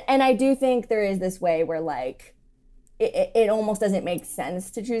 And I do think there is this way where like it almost doesn't make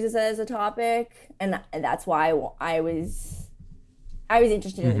sense to choose this as a topic. And that's why I was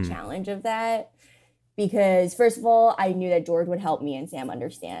interested in the challenge of that. Because first of all, I knew that George would help me and Sam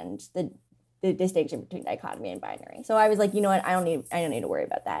understand the distinction between dichotomy and binary. So I was like, you know what, I don't need to worry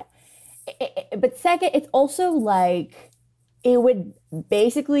about that. But second, it's also like, it would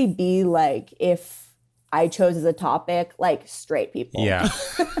basically be like if I chose as a topic, like straight people. Yeah.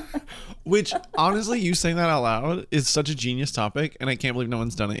 Which, honestly, you saying that out loud is such a genius topic, and I can't believe no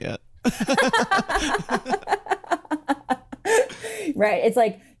one's done it yet. Right. It's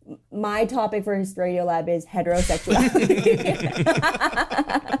like, my topic for Radiolab is heterosexuality.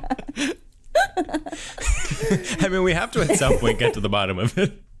 I mean, we have to at some point get to the bottom of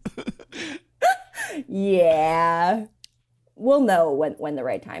it. Yeah. We'll know when the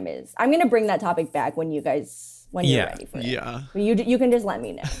right time is. I'm going to bring that topic back when you're ready for it. Yeah. You can just let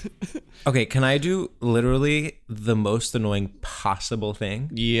me know. Okay, can I do literally the most annoying possible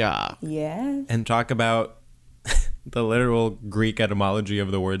thing? Yeah. Yes. And talk about the literal Greek etymology of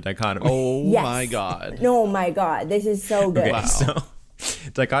the word dichotomy. Oh my God. Oh my God. This is so good. Okay, wow. So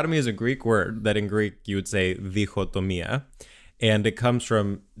dichotomy is a Greek word that in Greek you would say dichotomia. And it comes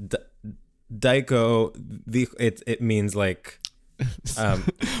from Daiko, it means like...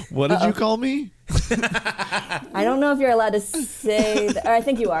 what did you call me? I don't know if you're allowed to say that. Or I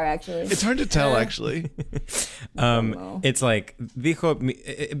think you are, actually. It's hard to tell, actually. It's like...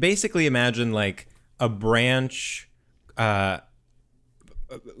 Basically imagine like a branch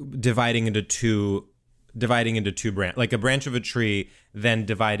dividing into two branches, like a branch of a tree, then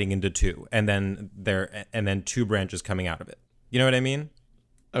dividing into two, and then two branches coming out of it. You know what I mean?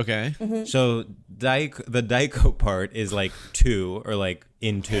 Okay. Mm-hmm. So the daiko part is like two or like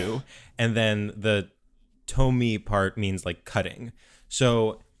into, and then the tomi part means like cutting.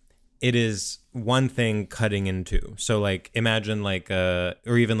 So it is one thing cutting into. So like imagine like or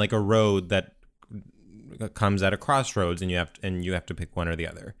even like a road that comes at a crossroads, and you have to pick one or the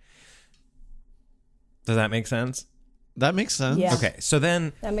other. Does that make sense? That makes sense. Yeah. Okay. So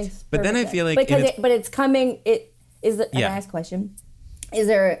then that makes. But then I feel like but it's coming. It is. Can I ask a question? Is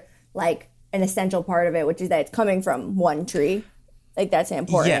there like an essential part of it, which is that it's coming from one tree? Like that's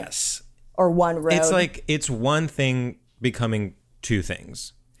important. Yes. Or one road. It's like it's one thing becoming two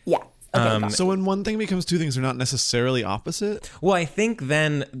things. Yeah. Okay, so when one thing becomes two things, they're not necessarily opposite? Well, I think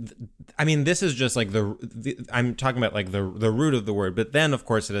then, I mean, this is just like I'm talking about like the root of the word, but then of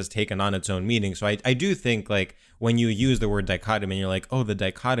course it has taken on its own meaning. So I do think like when you use the word dichotomy, you're like, oh, the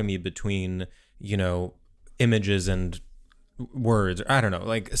dichotomy between, images and words, or I don't know,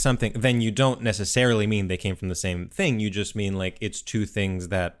 like something, then you don't necessarily mean they came from the same thing. You just mean like it's two things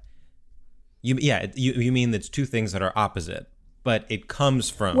that you mean it's two things that are opposite, but it comes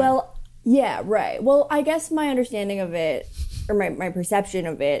from. Well, yeah, right. Well, I guess my understanding of it, or my perception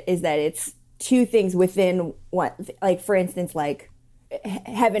of it, is that it's two things within one. Like, for instance, like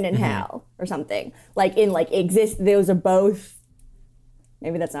heaven and hell, or something. Like in like exist, those are both.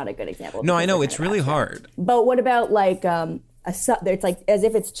 Maybe that's not a good example. No, I know it's really hard. But what about like it's like as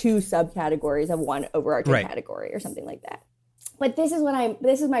if it's two subcategories of one overarching category or something like that. But this is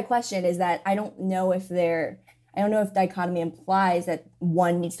my question, is that I don't know if dichotomy implies that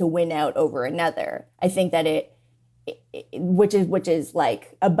one needs to win out over another. I think that which is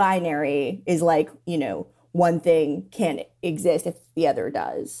like a binary is like, you know, one thing can't exist if the other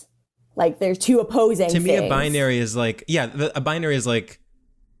does. Like there's two opposing things. To me, a binary is like, a binary is like,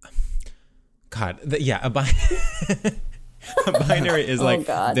 God, a binary is like,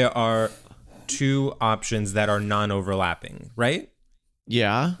 there are two options that are non-overlapping, right?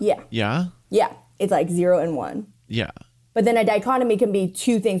 Yeah. Yeah. Yeah. Yeah. It's like 0 and 1. Yeah. But then a dichotomy can be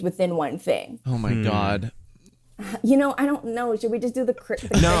two things within one thing. Oh my God. You know, I don't know. Should we just do the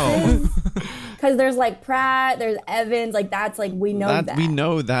No. Because there's like Pratt, there's Evans. Like that's like we know that. We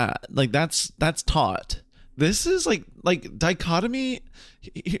know that. Like that's taught. This is like dichotomy.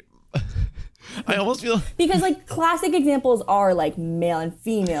 I almost feel because like classic examples are like male and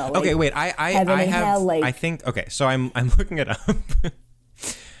female. Like okay, wait. I have. Hell, like, I think. Okay, so I'm looking it up.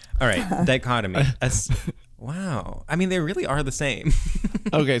 All right, dichotomy. Wow. I mean, they really are the same.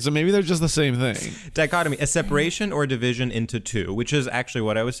 Okay, so maybe they're just the same thing. Dichotomy, a separation or division into two, which is actually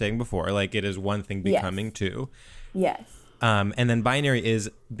what I was saying before. Like, it is one thing becoming two. Yes. And then binary is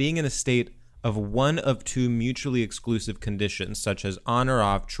being in a state of one of two mutually exclusive conditions, such as on or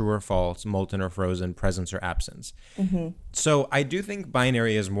off, true or false, molten or frozen, presence or absence. Mm-hmm. So I do think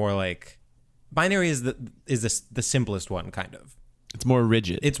binary is more like... Binary is the simplest one, kind of. It's more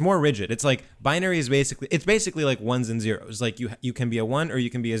rigid. It's more rigid. It's like binary is basically like ones and zeros. Like you can be a 1 or you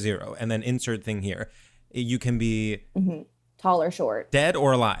can be a 0. And then insert thing here. You can be tall or short. Dead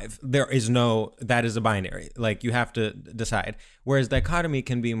or alive. That is a binary. Like you have to decide. Whereas dichotomy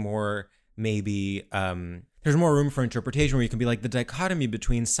can be more maybe there's more room for interpretation where you can be like the dichotomy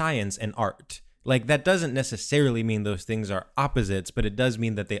between science and art. Like that doesn't necessarily mean those things are opposites, but it does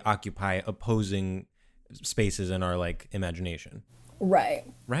mean that they occupy opposing spaces in our like imagination. Right.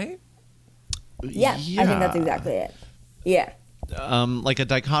 Yeah, I think that's exactly it. Yeah. Like a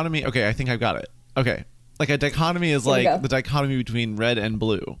dichotomy. Okay, I think I've got it. Okay. Like a dichotomy is like the dichotomy between red and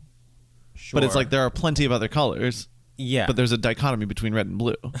blue. Sure. But it's like there are plenty of other colors. Yeah. But there's a dichotomy between red and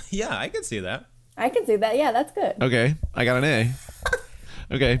blue. Yeah, I can see that. Yeah, that's good. Okay, I got an A.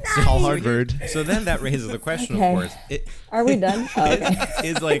 Okay, Paul Harvard. So then that raises the question, of course. Are we done? Oh, okay.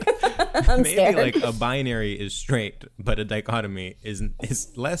 Is like maybe scared. Like a binary is straight, but a dichotomy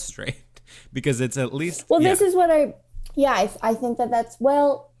is less straight because it's at least. Well, this is what I think that's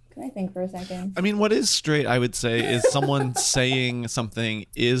well. Can I think for a second? I mean, what is straight? I would say is someone saying something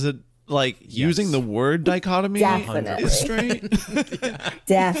is a. Like using the word dichotomy is straight.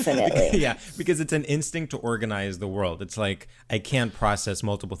 Definitely. Yeah, because it's an instinct to organize the world. It's like I can't process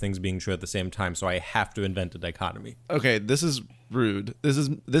multiple things being true at the same time, so I have to invent a dichotomy. Okay, this is rude. This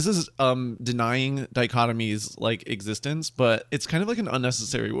is denying dichotomy's like existence, but it's kind of like an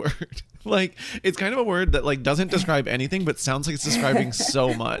unnecessary word. Like it's kind of a word that like doesn't describe anything but sounds like it's describing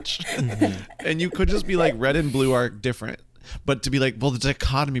so much. And you could just be like red and blue are different. But to be like, well, the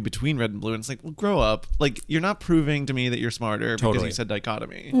dichotomy between red and blue, and it's like, well, grow up. Like, you're not proving to me that you're smarter because you said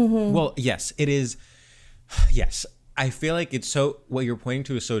dichotomy. Mm-hmm. Well, yes, it is. Yes. I feel like what you're pointing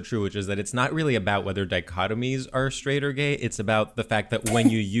to is so true, which is that it's not really about whether dichotomies are straight or gay. It's about the fact that when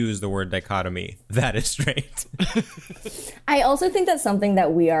you use the word dichotomy, that is straight. I also think that's something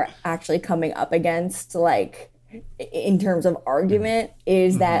that we are actually coming up against, like, in terms of argument,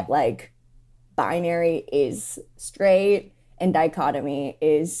 is that, like, binary is straight and dichotomy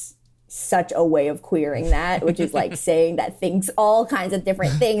is such a way of queering that, which is like saying that all kinds of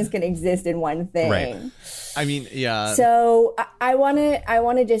different things can exist in one thing. Right. I mean, yeah. So I want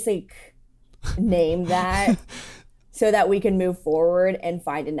to just like name that so that we can move forward and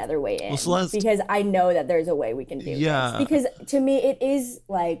find another way in. Well, Celeste, because I know that there's a way we can do this. Because to me, it is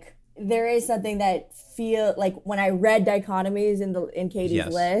like there is something that feel like when I read dichotomies in Katie's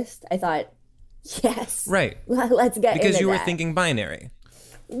list, I thought, yes. Right. Let's get because into you were that. thinking binary.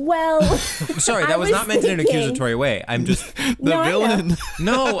 Well, sorry, that was not meant in an accusatory way. I'm just the villain.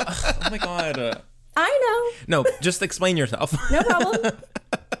 No. Oh my God. I know. No, just explain yourself. No problem.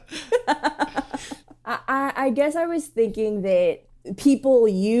 I guess I was thinking that people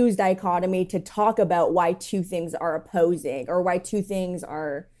use dichotomy to talk about why two things are opposing or why two things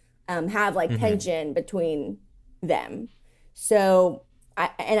are have like tension between them. So,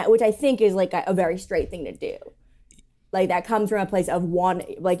 which I think is like a very straight thing to do. Like that comes from a place of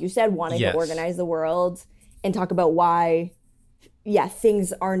like you said, wanting to organize the world and talk about why,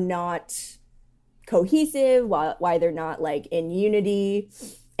 things are not cohesive, why they're not like in unity.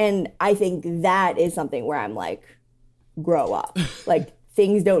 And I think that is something where I'm like, grow up. Like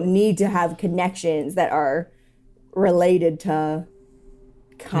things don't need to have connections that are related to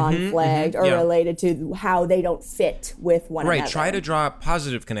conflict or related to how they don't fit with one another. Right, try to draw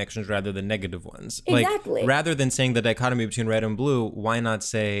positive connections rather than negative ones. Exactly. Like, rather than saying the dichotomy between red and blue, why not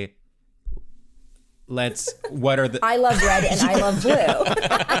say, what are the... I love red and I love blue.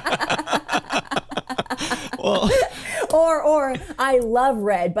 Well... Or I love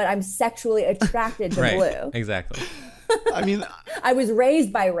red, but I'm sexually attracted to blue. Exactly. I mean... I was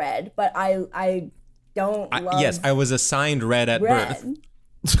raised by red, but I don't love... Yes, I was assigned red at birth.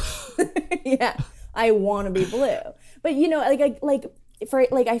 Yeah, I want to be blue. But you know,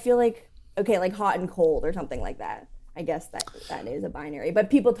 I feel like, okay, like hot and cold or something like that. I guess that is a binary. But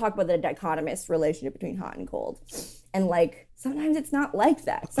people talk about the dichotomous relationship between hot and cold. And like, sometimes it's not like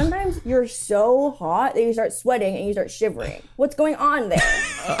that. Sometimes you're so hot that you start sweating and you start shivering. What's going on there?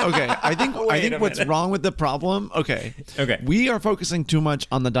 Okay, I think what's wrong with the problem, okay. We are focusing too much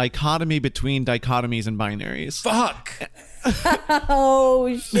on the dichotomy between dichotomies and binaries. Fuck!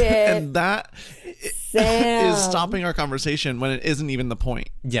 Oh, shit. And that is stopping our conversation when it isn't even the point.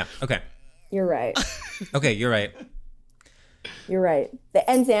 Yeah, okay. You're right. Okay, you're right. You're right.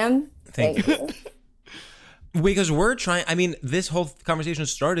 And Sam, thank you. Because we're trying, I mean, this whole conversation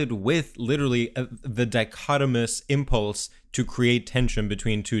started with literally the dichotomous impulse to create tension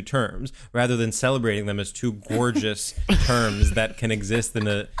between two terms, rather than celebrating them as two gorgeous terms that can exist in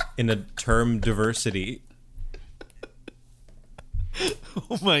a term diversity.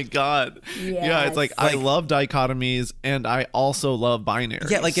 Oh my God. Yes. Yeah, it's like I love dichotomies and I also love binaries.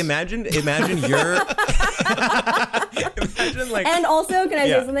 Yeah, like imagine you're imagine like, and also, can I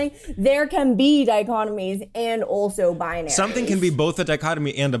say something? There can be dichotomies and also binaries. Something can be both a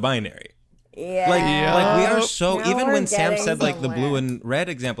dichotomy and a binary. Yeah. Like we are so, now even when Sam said somewhere. like the blue and red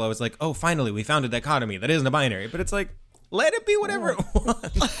example, I was like, oh, finally we found a dichotomy that isn't a binary. But it's like, let it be whatever it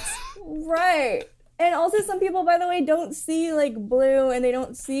wants. Right. And also, some people, by the way, don't see like blue and they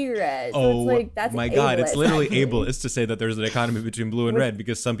don't see red. So it's like, that's my ableist, God, it's literally ableist to say that there's a dichotomy between blue and red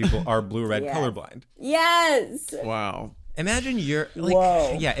because some people are blue-red colorblind. Yes. Wow. Imagine you're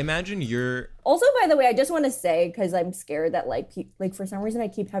like, imagine you're. Also, by the way, I just want to say, because I'm scared that like for some reason I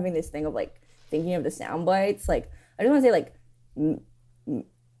keep having this thing of like thinking of the sound bites. Like, I just want to say like,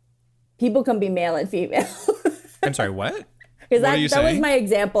 people can be male and female. I'm sorry, what? Because that was my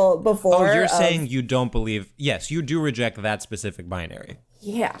example before. Oh, you're saying you don't believe... Yes, you do reject that specific binary.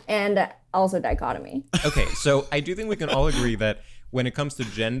 Yeah, and also dichotomy. Okay, so I do think we can all agree that when it comes to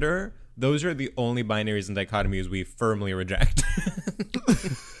gender, those are the only binaries and dichotomies we firmly reject.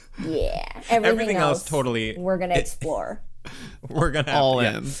 Yeah. Everything else totally... We're going to explore. We're going to all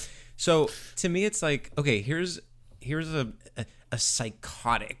in. So to me, it's like, okay, here's a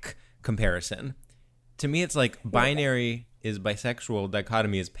psychotic comparison. To me, it's like binary... is bisexual,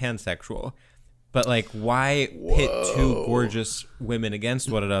 dichotomy is pansexual. But like, why pit two gorgeous women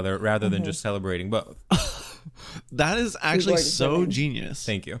against one another rather than just celebrating both? That is actually so genius.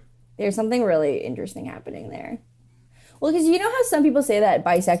 Thank you. There's something really interesting happening there. Well, because you know how some people say that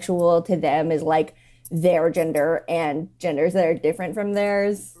bisexual to them is like their gender and genders that are different from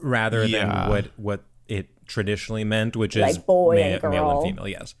theirs? Rather than what it traditionally meant, which is like boy and girl. Male and female,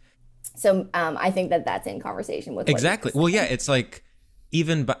 yes. So I think that's in conversation with exactly. Well, yeah, it's like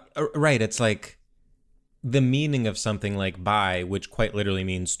it's like the meaning of something like bi, which quite literally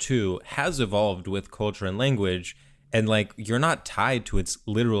means two, has evolved with culture and language, and like you're not tied to its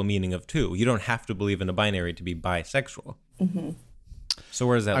literal meaning of two. You don't have to believe in a binary to be bisexual. Mm-hmm. So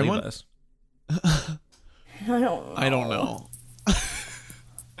where does that leave us? I don't know.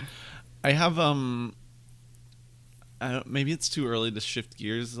 I have maybe it's too early to shift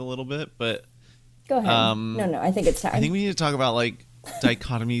gears a little bit, but go ahead. No, I think it's time. I think we need to talk about like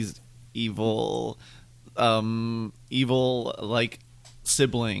dichotomy's evil like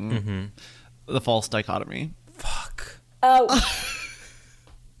sibling, the false dichotomy. Fuck. Oh.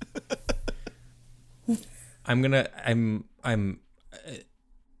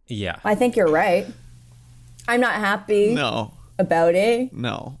 Yeah. I think you're right. I'm not happy. No. About it.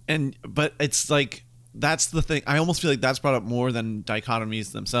 No. But it's like, that's the thing. I almost feel like that's brought up more than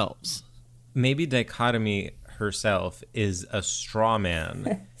dichotomies themselves. Maybe dichotomy herself is a straw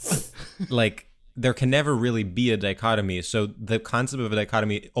man. Like, there can never really be a dichotomy. So the concept of a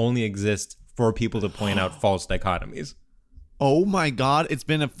dichotomy only exists for people to point out false dichotomies. Oh my God. It's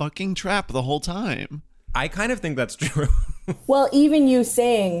been a fucking trap the whole time. I kind of think that's true. Well, even you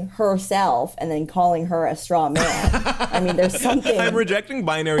saying herself and then calling her a straw man. I mean, there's something. I'm rejecting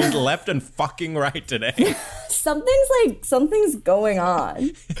binaries left and fucking right today. Something's going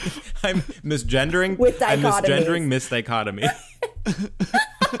on. I'm misgendering. With dichotomies. I'm misgendering misdichotomy.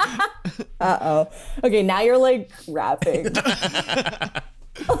 Uh-oh. Okay, now you're like rapping.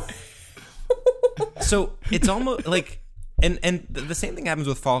 So it's almost like, and the same thing happens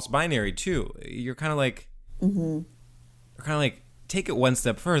with false binary too. You're kind of like, take it one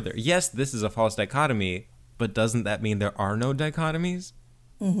step further. Yes, this is a false dichotomy, but doesn't that mean there are no dichotomies?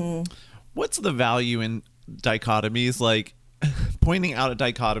 What's the value in dichotomies? Like, pointing out a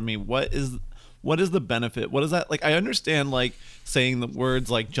dichotomy, what is the benefit? What is that? Like, I understand like saying the words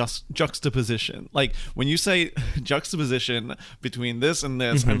like juxtaposition. Like when you say juxtaposition between this and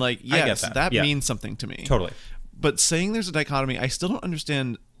this, I'm like, yes, that means something to me. Totally. But saying there's a dichotomy, I still don't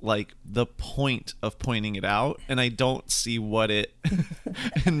understand like the point of pointing it out, and I don't see what it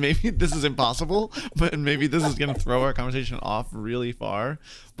and maybe this is impossible, but maybe this is going to throw our conversation off really far,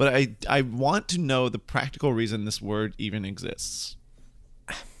 but I want to know the practical reason this word even exists.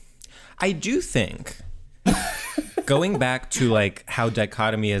 I do think going back to like how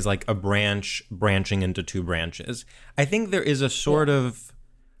dichotomy is like a branch branching into two branches, I think there is a sort of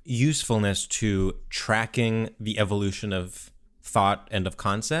usefulness to tracking the evolution of thought and of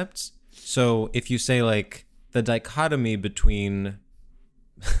concepts. So if you say like the dichotomy between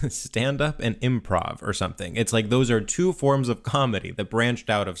stand-up and improv or something, it's like those are two forms of comedy that branched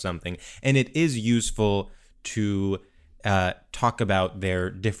out of something, and it is useful to talk about their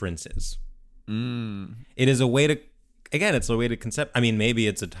differences. It is a way to, again, it's a way to concept. I mean, maybe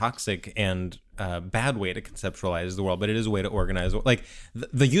it's a toxic and bad way to conceptualize the world, but it is a way to organize. Like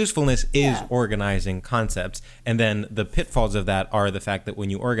the usefulness is organizing concepts, and then the pitfalls of that are the fact that when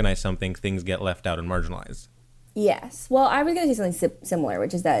you organize something, things get left out and marginalized. Yes. Well, I was going to say something similar,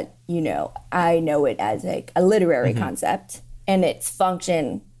 which is that, you know, I know it as a literary concept, and its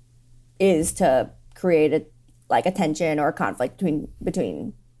function is to create a tension or a conflict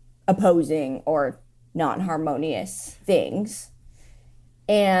between opposing or non-harmonious things.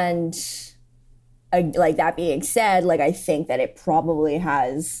 And like that being said, like I think that it probably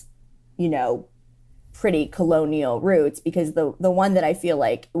has, you know, pretty colonial roots, because the one that I feel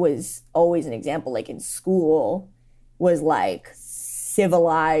like was always an example, like in school, was like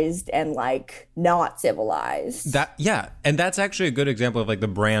civilized and like not civilized. And that's actually a good example of like the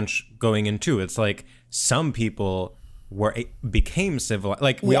branch going into. It's like some people became civilized.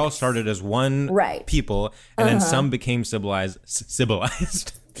 Like we all started as one people, and then some became civilized.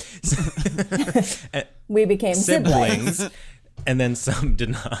 We became siblings, and then some did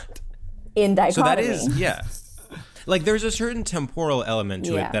not. In dichotomy. So that is, like there's a certain temporal element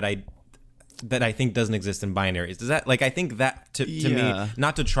to it that I think doesn't exist in binaries. Does that, like, I think that to me,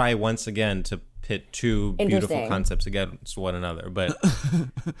 not to try once again to pit two beautiful concepts against one another, but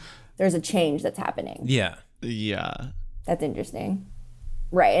there's a change that's happening. Yeah. That's interesting.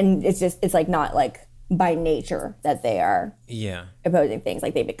 Right. And it's like not like by nature that they are opposing things,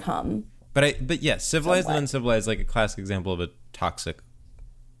 like they become. But yes, civilized and uncivilized, like a classic example of a toxic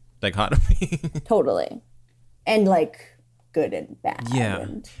dichotomy. Totally. And like good and bad. Yeah.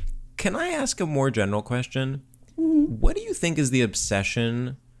 Can I ask a more general question? What do you think is the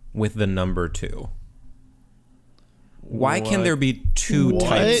obsession with the number 2? Why can there be two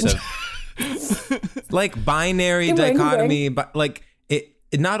types of like binary dichotomy? But like it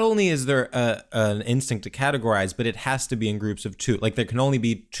not only is there an instinct to categorize, but it has to be in groups of two. Like there can only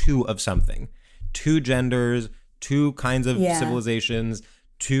be two of something, two genders, two kinds of civilizations,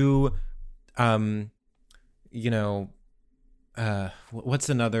 two, you know, what's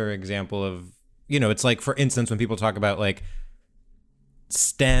another example of, you know, it's like, for instance, when people talk about like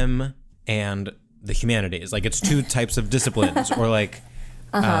STEM and the humanities, like it's two types of disciplines, or like,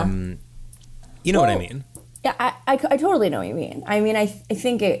 you know what I mean? Yeah, I totally know what you mean. I mean, I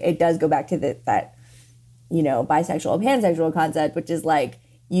think it does go back to that, you know, bisexual, pansexual concept, which is like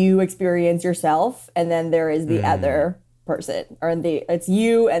you experience yourself and then there is the other person, or it's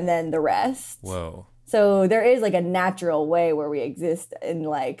you and then the rest. Whoa. So there is like a natural way where we exist in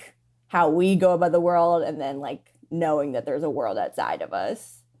like how we go about the world, and then like knowing that there's a world outside of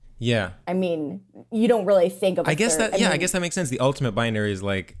us. Yeah. I mean, you don't really think of I guess that makes sense. The ultimate binary is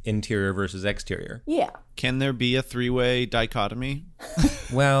like interior versus exterior. Yeah. Can there be a three-way dichotomy?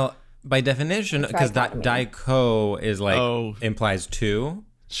 Well, by definition, because dicho is like implies two.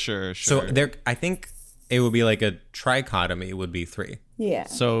 Sure. So I think it would be like a trichotomy would be 3. Yeah.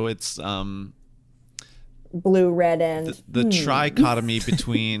 So it's blue, red, and the trichotomy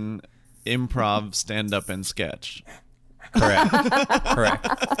between improv, stand-up, and sketch. Correct.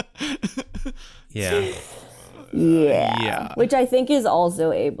 Yeah. Which I think is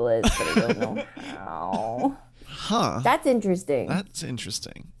also ableist, but I don't know how. That's interesting.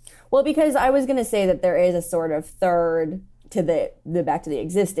 Well, because I was going to say that there is a sort of third to the back to the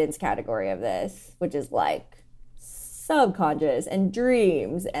existence category of this, which is like subconscious and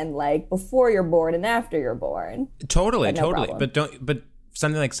dreams and like before you're born and after you're born. Totally. Problem. But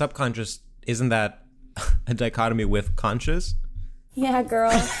something like subconscious, isn't that a dichotomy with conscious? Yeah,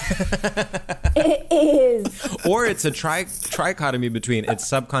 girl. It is. Or it's a trichotomy between it's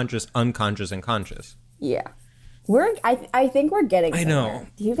subconscious, unconscious, and conscious. Yeah. I think we're getting somewhere. I know.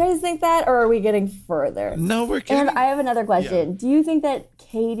 Do you guys think that, or are we getting further? No, we're getting... And I have another question. Yeah. Do you think that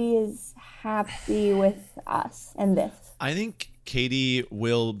Katie is happy with us and this? I think Katie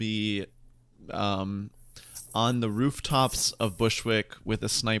will be on the rooftops of Bushwick with a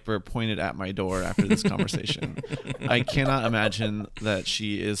sniper pointed at my door after this conversation. I cannot imagine that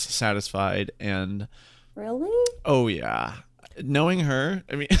she is satisfied and... Really? Oh, yeah. Knowing her,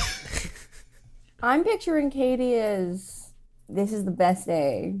 I mean... I'm picturing Katie as, this is the best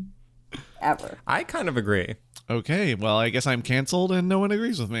day ever. I kind of agree. Okay, well, I guess I'm canceled and no one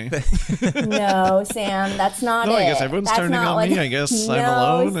agrees with me. No, Sam, that's not it. No, I guess everyone's turning on me. I guess I'm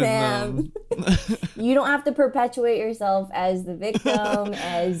alone. Sam. And, you don't have to perpetuate yourself as the victim,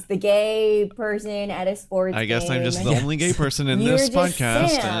 as the gay person at a sports game. I guess I'm just the only gay person in this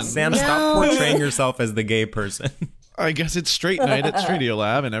podcast. Sam, stop portraying yourself as the gay person. I guess it's straight night at Stradio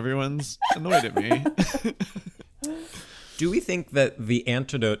Lab and everyone's annoyed at me. Do we think that the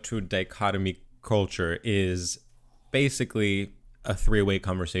antidote to dichotomy culture is basically a three-way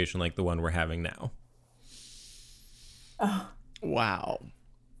conversation like the one we're having now? Oh. Wow.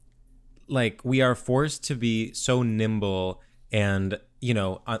 Like, we are forced to be so nimble and, you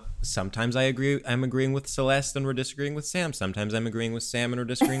know, sometimes I'm agreeing with Celeste and we're disagreeing with Sam. Sometimes I'm agreeing with Sam and we're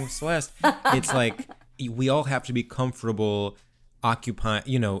disagreeing with Celeste. It's like we all have to be comfortable occupying,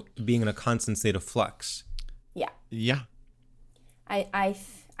 you know, being in a constant state of flux. Yeah. Yeah. I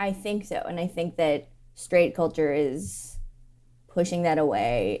think so. And I think that straight culture is pushing that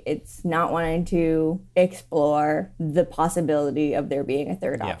away. It's not wanting to explore the possibility of there being a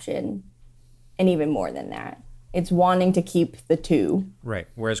third option. And even more than that. It's wanting to keep the two. Right.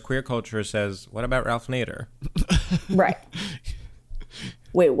 Whereas queer culture says, what about Ralph Nader? Right.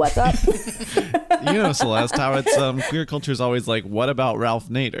 Wait, what's up? You know, Celeste, how it's queer culture is always like, what about Ralph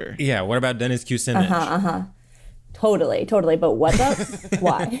Nader? Yeah, what about Dennis Kucinich? Totally. But what's up?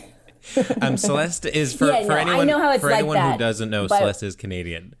 Why? Celeste is for anyone, I know how it's for anyone like that, who doesn't know, Celeste is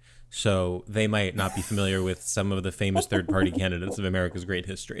Canadian. So they might not be familiar with some of the famous third-party candidates of America's great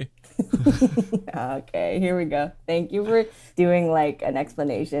history. Okay, here we go. Thank you for doing like an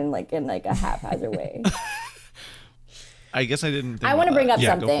explanation like in like a haphazard way. I guess I didn't think I want to bring up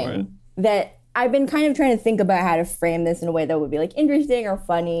something that I've been kind of trying to think about how to frame this in a way that would be like interesting or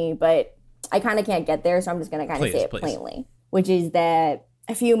funny, but I kind of can't get there, so I'm just going to kind of say it plainly, which is that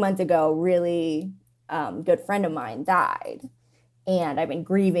a few months ago, really good friend of mine died. And I've been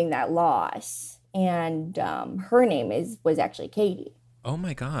grieving that loss. And her name was actually Katie. Oh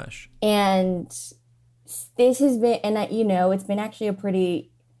my gosh. And this has been, and it's been actually a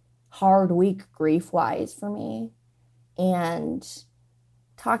pretty hard week grief-wise for me. And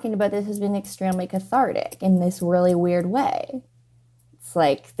talking about this has been extremely cathartic in this really weird way. It's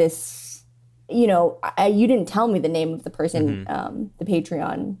like this, you didn't tell me the name of the person, the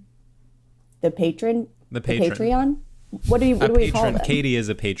Patreon. The patron? The Patreon? What do we call them? Katie is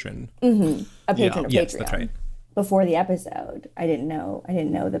a patron. Mm-hmm. A patron of Patreon. Yes, that's right. Before the episode, I didn't know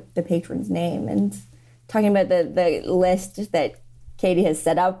the patron's name. And talking about the list that Katie has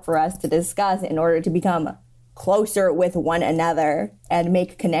set up for us to discuss in order to become closer with one another and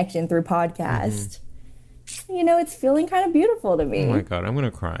make connection through podcast. Mm-hmm. It's feeling kind of beautiful to me. Oh my God, I'm going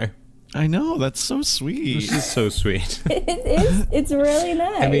to cry. I know, that's so sweet. This is so sweet. It is. It's really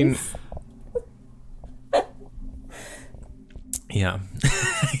nice. I mean... Yeah,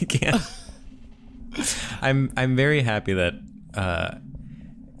 I can't. I'm very happy that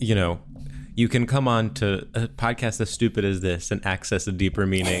you can come on to a podcast as stupid as this and access a deeper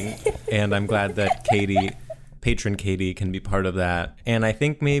meaning, and I'm glad that patron Katie, can be part of that. And I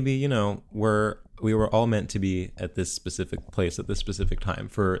think maybe we were all meant to be at this specific place at this specific time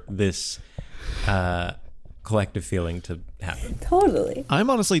for this collective feeling to happen. Totally. I'm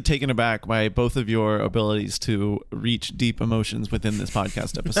honestly taken aback by both of your abilities to reach deep emotions within this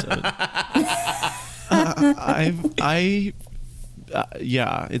podcast episode.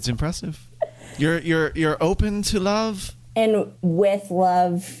 Yeah, it's impressive. You're open to love, and with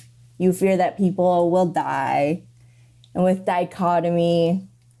love, you fear that people will die, and with dichotomy,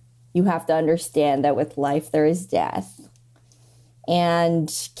 you have to understand that with life there is death.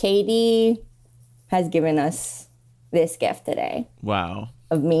 And Katie has given us this gift today. Wow.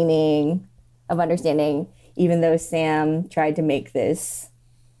 Of meaning, of understanding, even though Sam tried to make this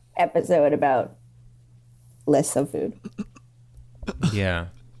episode about lists of food. Yeah.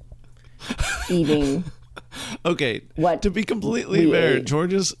 Eating. Okay. What to be completely fair, ate.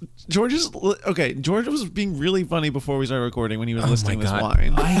 George was being really funny before we started recording when he was listing this God.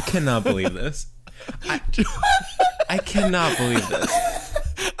 wine. I cannot believe this. I cannot believe this.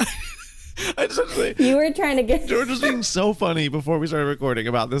 I just have to say, You were trying to get George was being so funny before we started recording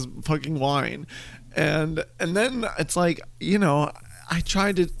about this fucking wine, and then it's like, you know, I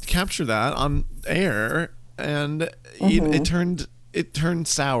tried to capture that on air, and it turned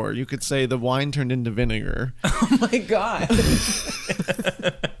sour. You could say the wine turned into vinegar. Oh my God.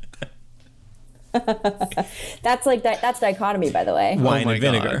 That's like that. That's dichotomy, by the way. Wine my and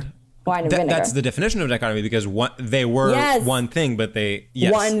vinegar. God. Wine and vinegar. That's the definition of dichotomy, because they were one thing, but they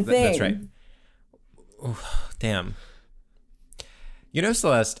one thing. That's right. Ooh, damn. You know,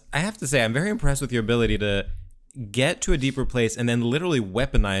 Celeste, I have to say I'm very impressed with your ability to get to a deeper place and then literally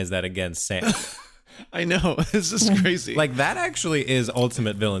weaponize that against Sam. I know, this is crazy. Like, that actually is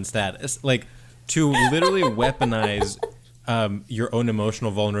ultimate villain status. Like, to literally weaponize your own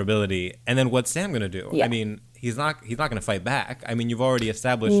emotional vulnerability, and then what's Sam gonna do? Yeah. I mean, he's not gonna fight back. I mean, you've already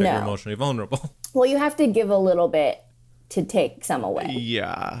established that you're emotionally vulnerable. Well, you have to give a little bit to take some away.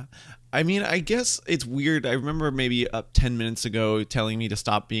 Yeah. I mean, I guess it's weird. I remember maybe 10 minutes ago telling me to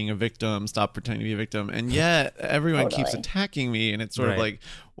stop being a victim, stop pretending to be a victim. And yet everyone keeps attacking me. And it's sort of like,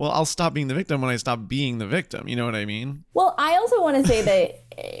 well, I'll stop being the victim when I stop being the victim. You know what I mean? Well, I also want to say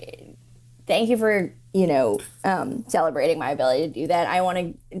that thank you for, celebrating my ability to do that. I want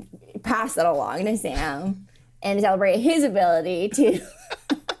to pass that along to Sam and celebrate his ability to...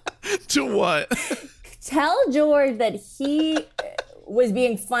 To what? Tell George that he was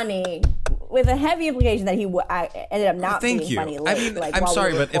being funny with a heavy implication that he ended up not being funny. I mean, I'm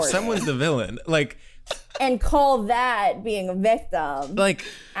sorry, but if someone's the villain, like... And call that being a victim. Like,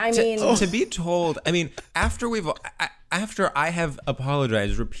 I mean... To be told, I mean, after I have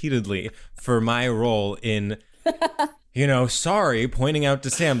apologized repeatedly for my role in... sorry, pointing out to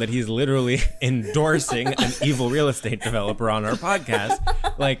Sam that he's literally endorsing an evil real estate developer on our podcast.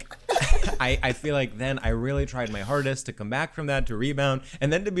 Like, I feel like then I really tried my hardest to come back from that, to rebound,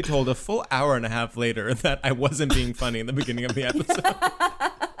 and then to be told a full hour and a half later that I wasn't being funny in the beginning of the episode.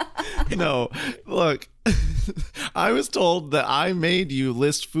 No, look, I was told that I made you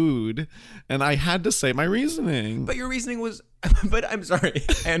list food, and I had to say my reasoning. But your reasoning was... But I'm sorry.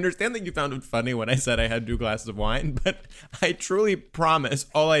 I understand that you found it funny when I said I had 2 glasses of wine, but I truly promise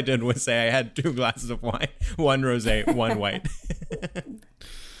all I did was say I had 2 glasses of wine, 1 rosé, 1 white.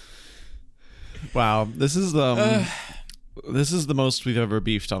 Wow, this is the most we've ever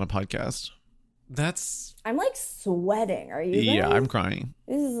beefed on a podcast. I'm like sweating. Are you? Yeah, guys? I'm crying.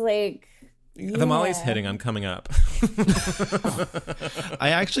 This is like... The Molly's hitting. I'm coming up.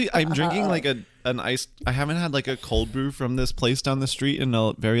 I'm drinking like an iced... I haven't had like a cold brew from this place down the street in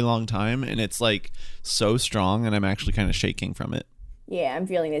a very long time, and it's like so strong, and I'm actually kind of shaking from it. Yeah, I'm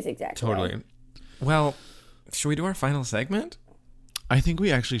feeling this exactly. Totally. Well, should we do our final segment? I think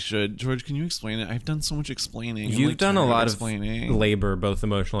we actually should. George, can you explain it? I've done so much explaining. You've done a lot of labor, both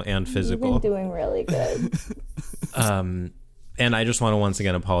emotional and physical. You've been doing really good. And I just want to once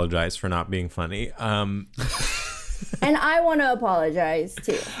again apologize for not being funny. And I want to apologize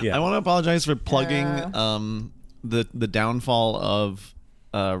too. Yeah. I want to apologize for plugging the downfall of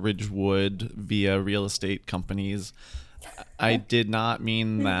Ridgewood via real estate companies. I did not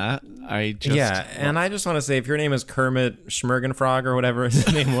mean that. And I just want to say, if your name is Kermit Schmergenfrog or whatever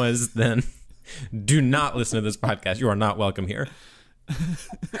his name was, then do not listen to this podcast. You are not welcome here.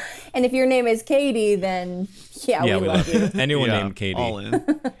 And if your name is Katie, then we love you. Anyone named Katie. All in.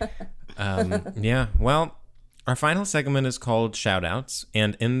 Well, our final segment is called Shoutouts.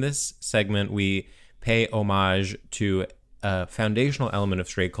 And in this segment, we pay homage to a foundational element of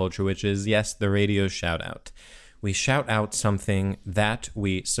straight culture, which is, yes, the radio shoutout. We shout out something that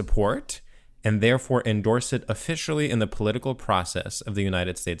we support and therefore endorse it officially in the political process of the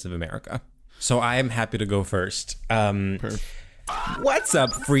United States of America. So I am happy to go first. What's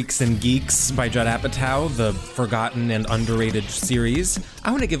up, Freaks and Geeks by Judd Apatow, the forgotten and underrated series.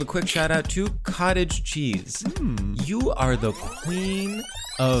 I want to give a quick shout out to Cottage Cheese. You are the queen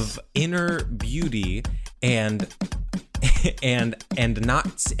of inner beauty and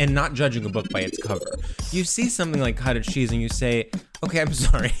not judging a book by its cover. You see something like cottage cheese and you say, okay, I'm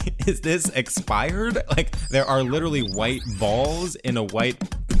sorry, is this expired? Like, there are literally white balls in a white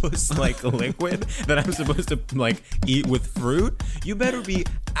puss-like liquid that I'm supposed to, like, eat with fruit? You better be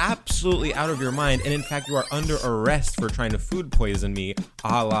absolutely out of your mind, and in fact, you are under arrest for trying to food poison me,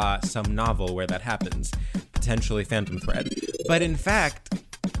 a la some novel where that happens. Potentially Phantom Thread. But in fact,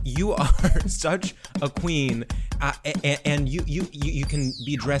 you are such a queen, and you can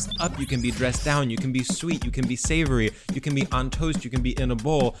be dressed up, you can be dressed down, you can be sweet, you can be savory, you can be on toast, you can be in a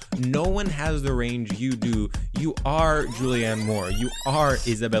bowl. No one has the range you do. You are Julianne Moore. You are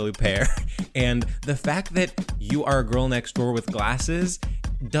Isabelle Huppert. And the fact that you are a girl next door with glasses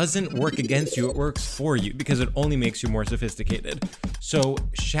doesn't work against you, it works for you because it only makes you more sophisticated. So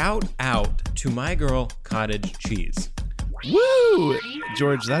shout out to my girl, cottage cheese. Woo!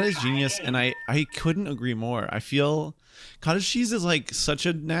 George, that is genius, and I couldn't agree more. I feel cottage cheese is like such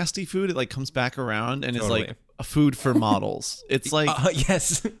a nasty food. It like comes back around and Totally. is like a food for models. It's like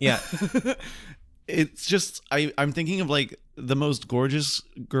yes, yeah. It's just I'm thinking of like the most gorgeous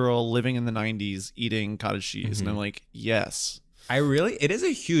girl living in the 90s eating cottage cheese, and I'm like, yes. It is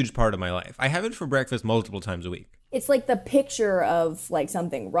a huge part of my life. I have it for breakfast multiple times a week. It's like the picture of like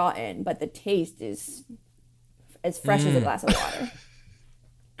something rotten, but the taste is as fresh as a glass of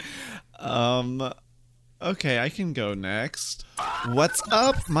water. Okay, I can go next. What's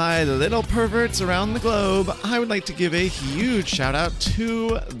up, my little perverts around the globe? I would like to give a huge shout out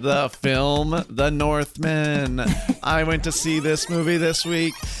to the film The Northman. I went to see this movie this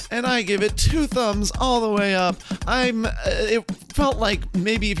week, and I give it 2 thumbs all the way up. It felt like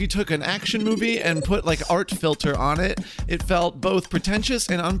maybe if you took an action movie and put like art filter on it, it felt both pretentious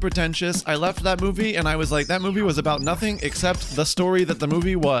and unpretentious. I left that movie and I was like, that movie was about nothing except the story that the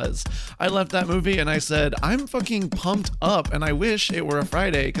movie was. I left that movie and I said, I'm fucking pumped up, and I wish it were a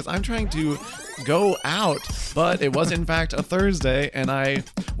Friday because I'm trying to go out, but it was in fact a Thursday, and I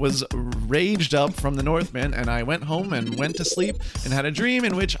was raged up from The Northman, and I went home and went to sleep and had a dream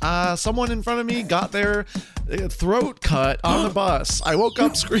in which someone in front of me got their throat cut on the bus. I woke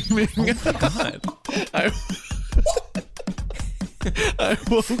up screaming. God. I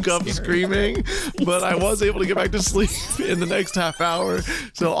woke up screaming, but I was able to get back to sleep in the next half hour,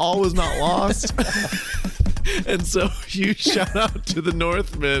 so all was not lost. And so huge shout out to The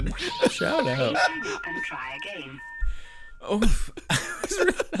Northman. Shout out. And try again. Oh, I was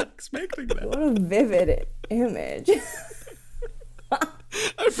really not expecting that. What a vivid image.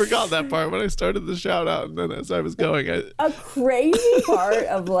 I forgot that part when I started the shout out, and then as I was going, A crazy part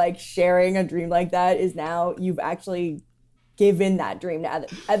of like sharing a dream like that is now you've actually given that dream to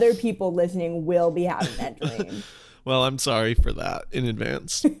other people listening will be having that dream. Well, I'm sorry for that in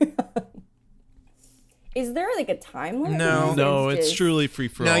advance. Is there like a time limit? No, it's truly free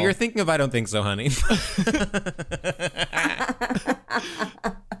for all. No, you're thinking of I Don't Think So, Honey.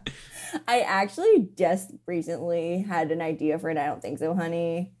 I actually just recently had an idea for an I Don't Think So,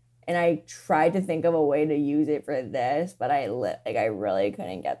 Honey, and I tried to think of a way to use it for this, but I really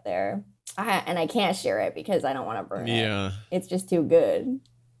couldn't get there. And I can't share it because I don't want to burn it. Yeah. It's just too good.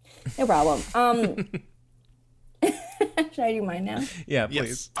 No problem. Should I do mine now? Yeah,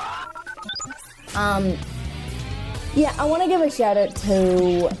 please. Yeah, I want to give a shout out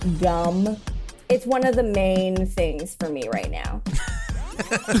to gum. It's one of the main things for me right now.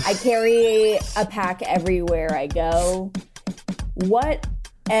 I carry a pack everywhere I go. What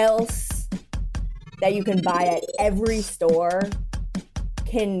else that you can buy at every store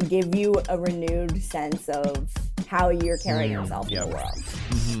can give you a renewed sense of how you're carrying yourself in the world?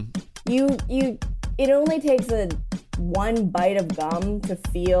 Mm-hmm. It only takes one bite of gum to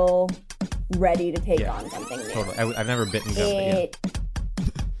feel ready to take on something new. Totally. I've never bitten gum, but yeah.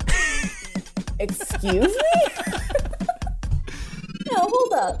 Excuse me? No,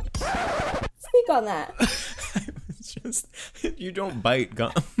 hold up. Speak on that. It's just, you don't bite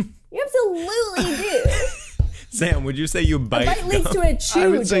gum. You absolutely do. Sam, would you say you bite a bite leads to a chew, I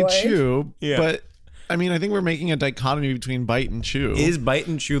would say George. chew, Yeah. but I mean, I think we're making a dichotomy between bite and chew. Is bite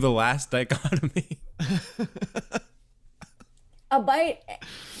and chew the last dichotomy? A bite...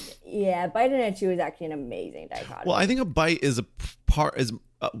 Yeah, bite and a chew is actually an amazing dichotomy. Well, I think a bite is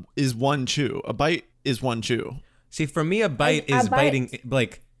is one chew. A bite is one chew. See, for me, a bite is biting,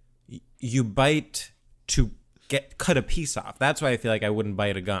 like, you bite to cut a piece off. That's why I feel like I wouldn't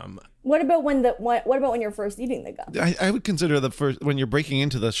bite a gum. What about when you're first eating the gum? I would consider the first, when you're breaking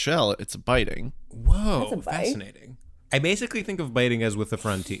into the shell, it's biting. Whoa, That's a bite. Fascinating. I basically think of biting as with the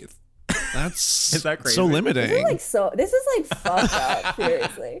front teeth. That's Is that crazy? so limiting. This is like fucked up,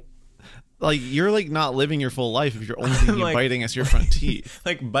 seriously. Like, you're like not living your full life if you're only thinking Like- of biting as your front teeth.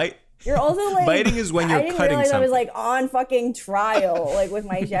 Like, bite. You're also like... Biting is when you're I didn't cutting realize something. I was like on fucking trial, like with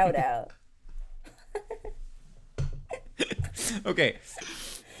my shout out. Okay.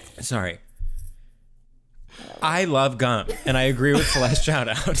 Sorry. I love gum, and I agree with Celeste's shout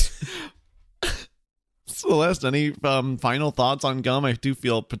out. Celeste, any final thoughts on gum? I do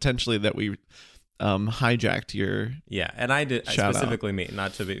feel potentially that we hijacked your and I did specifically me,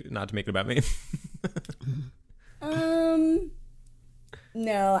 not to make it about me.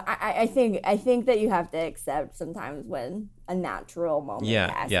 No, I think that you have to accept sometimes when a natural moment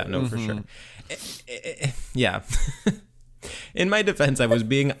passes. Yeah, no, for sure. Yeah. In my defense, I was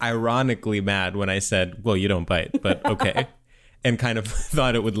being ironically mad when I said, well, you don't bite, but okay. And kind of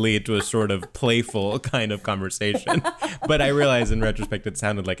thought it would lead to a sort of playful kind of conversation. But I realized in retrospect, it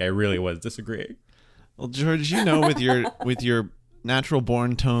sounded like I really was disagreeing. Well, George, with your natural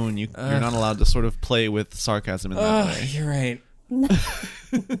born tone, you're not allowed to sort of play with sarcasm in that way. You're right.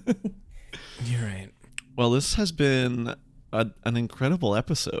 You're right. Well, this has been an incredible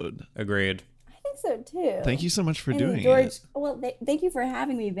episode. Agreed. So too. Thank you so much for doing George, it. Well, thank you for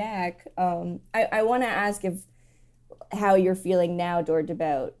having me back. I want to ask how you're feeling now, George,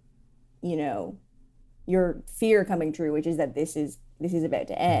 about your fear coming true, which is that this is about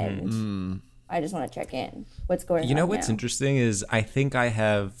to end. Mm-hmm. I just want to check in. What's going on? You know what's interesting is I think I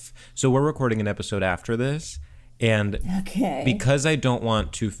have. So we're recording an episode after this, and because I don't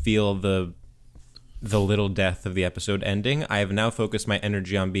want to feel the little death of the episode ending, I have now focused my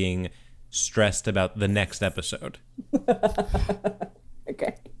energy on being stressed about the next episode.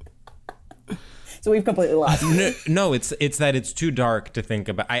 Okay. So we've completely lost you. No, it's that it's too dark to think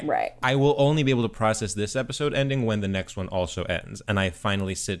about. I will only be able to process this episode ending when the next one also ends, and I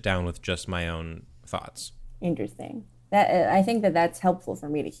finally sit down with just my own thoughts. Interesting. I think that's helpful for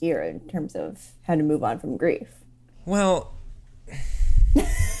me to hear in terms of how to move on from grief. Well,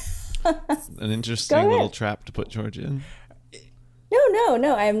 an interesting little trap to put George in.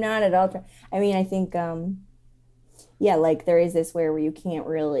 No, I'm not at all. I mean, I think, like there is this where you can't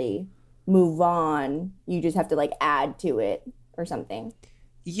really move on. You just have to like add to it or something.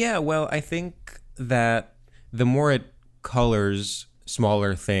 Yeah, well, I think that the more it colors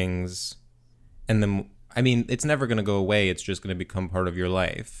smaller things, and it's never going to go away. It's just going to become part of your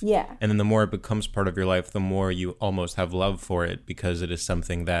life. Yeah. And then the more it becomes part of your life, the more you almost have love for it because it is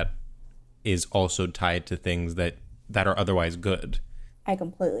something that is also tied to things that are otherwise good. I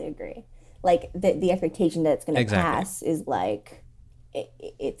completely agree. Like the expectation that it's going to pass is like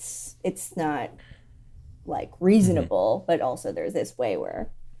it's not like reasonable, but also there's this way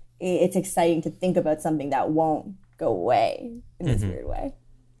where it's exciting to think about something that won't go away in this weird way.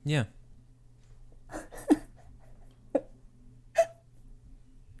 Yeah.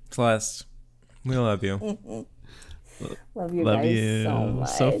 Celeste, we love you. Love you guys so much.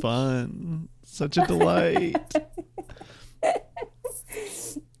 So fun. Such a delight.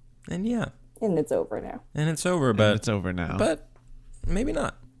 And yeah. And it's over now. But maybe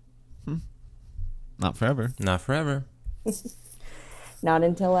not. Not forever. Not forever. Not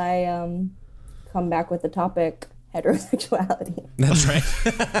until I come back with the topic heterosexuality. That's right.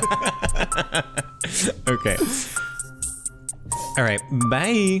 Okay. All right.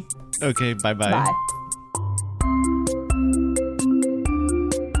 Bye. Okay. Bye-bye. Bye.